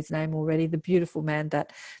forgotten his name already, the beautiful man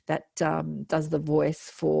that does the voice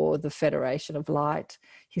for the Federation of Light.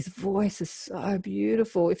 His voice is so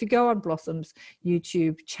beautiful. If you go on Blossom's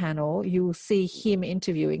YouTube channel, you will see him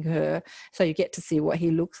interviewing her. So you get to see what he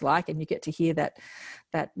looks like, and you get to hear that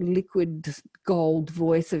liquid gold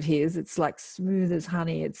voice of his. It's like smooth as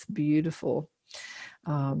honey. It's beautiful.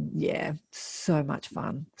 So much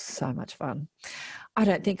fun. I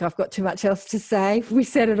don't think I've got too much else to say. We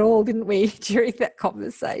said it all, didn't we, during that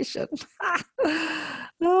conversation?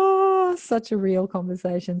 Oh, such a real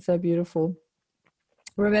conversation. So beautiful.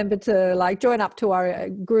 Remember to join up to our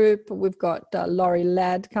group. We've got Laurie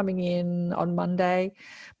Ladd coming in on Monday,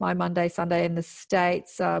 my Monday, Sunday in the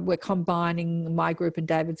States. We're combining my group and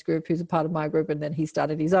David's group, who's a part of my group, and then he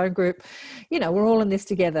started his own group. We're all in this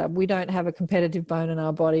together. We don't have a competitive bone in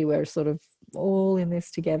our body. We're sort of all in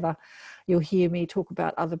this together. You'll hear me talk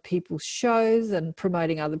about other people's shows and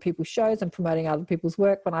promoting other people's shows and promoting other people's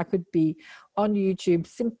work, when I could be on YouTube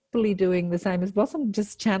simply doing the same as Blossom,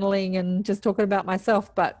 just channeling and just talking about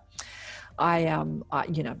myself. But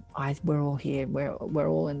we're all here. We're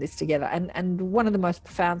all in this together. And one of the most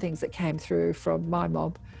profound things that came through from my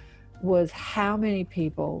mob was how many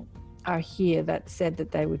people are here that said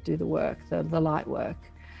that they would do the work, the light work,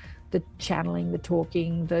 the channeling, the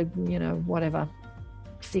talking, the whatever,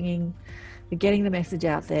 singing, getting the message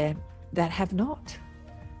out there, that have not.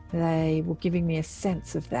 They were giving me a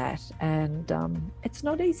sense of that, and it's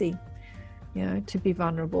not easy, to be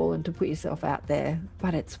vulnerable and to put yourself out there,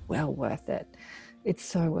 but it's well worth it. It's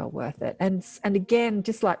so well worth it. And again,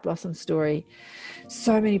 just like Blossom's story,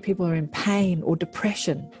 so many people are in pain or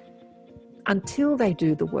depression until they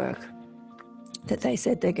do the work. that they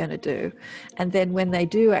said they're going to do. And then when they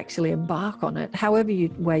do actually embark on it, however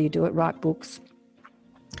way you do it, write books,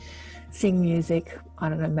 sing music, I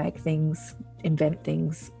don't know, make things, invent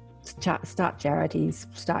things, start charities,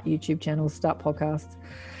 start YouTube channels, start podcasts,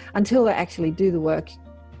 until they actually do the work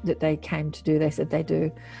that they came to do, they said they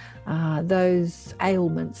do, those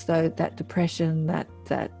ailments, though, that depression, that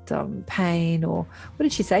pain, or what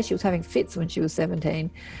did she say? She was having fits when she was 17.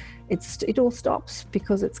 It all stops,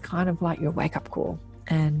 because it's kind of like your wake-up call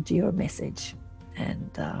and your message. And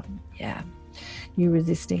you're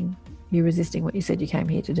resisting what you said you came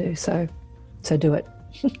here to do. So do it.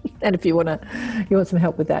 And if you want some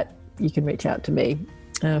help with that, you can reach out to me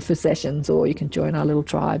for sessions, or you can join our little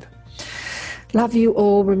tribe. Love you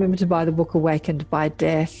all. Remember to buy the book Awakened by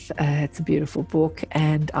Death. It's a beautiful book,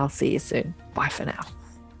 and I'll see you soon. Bye for now.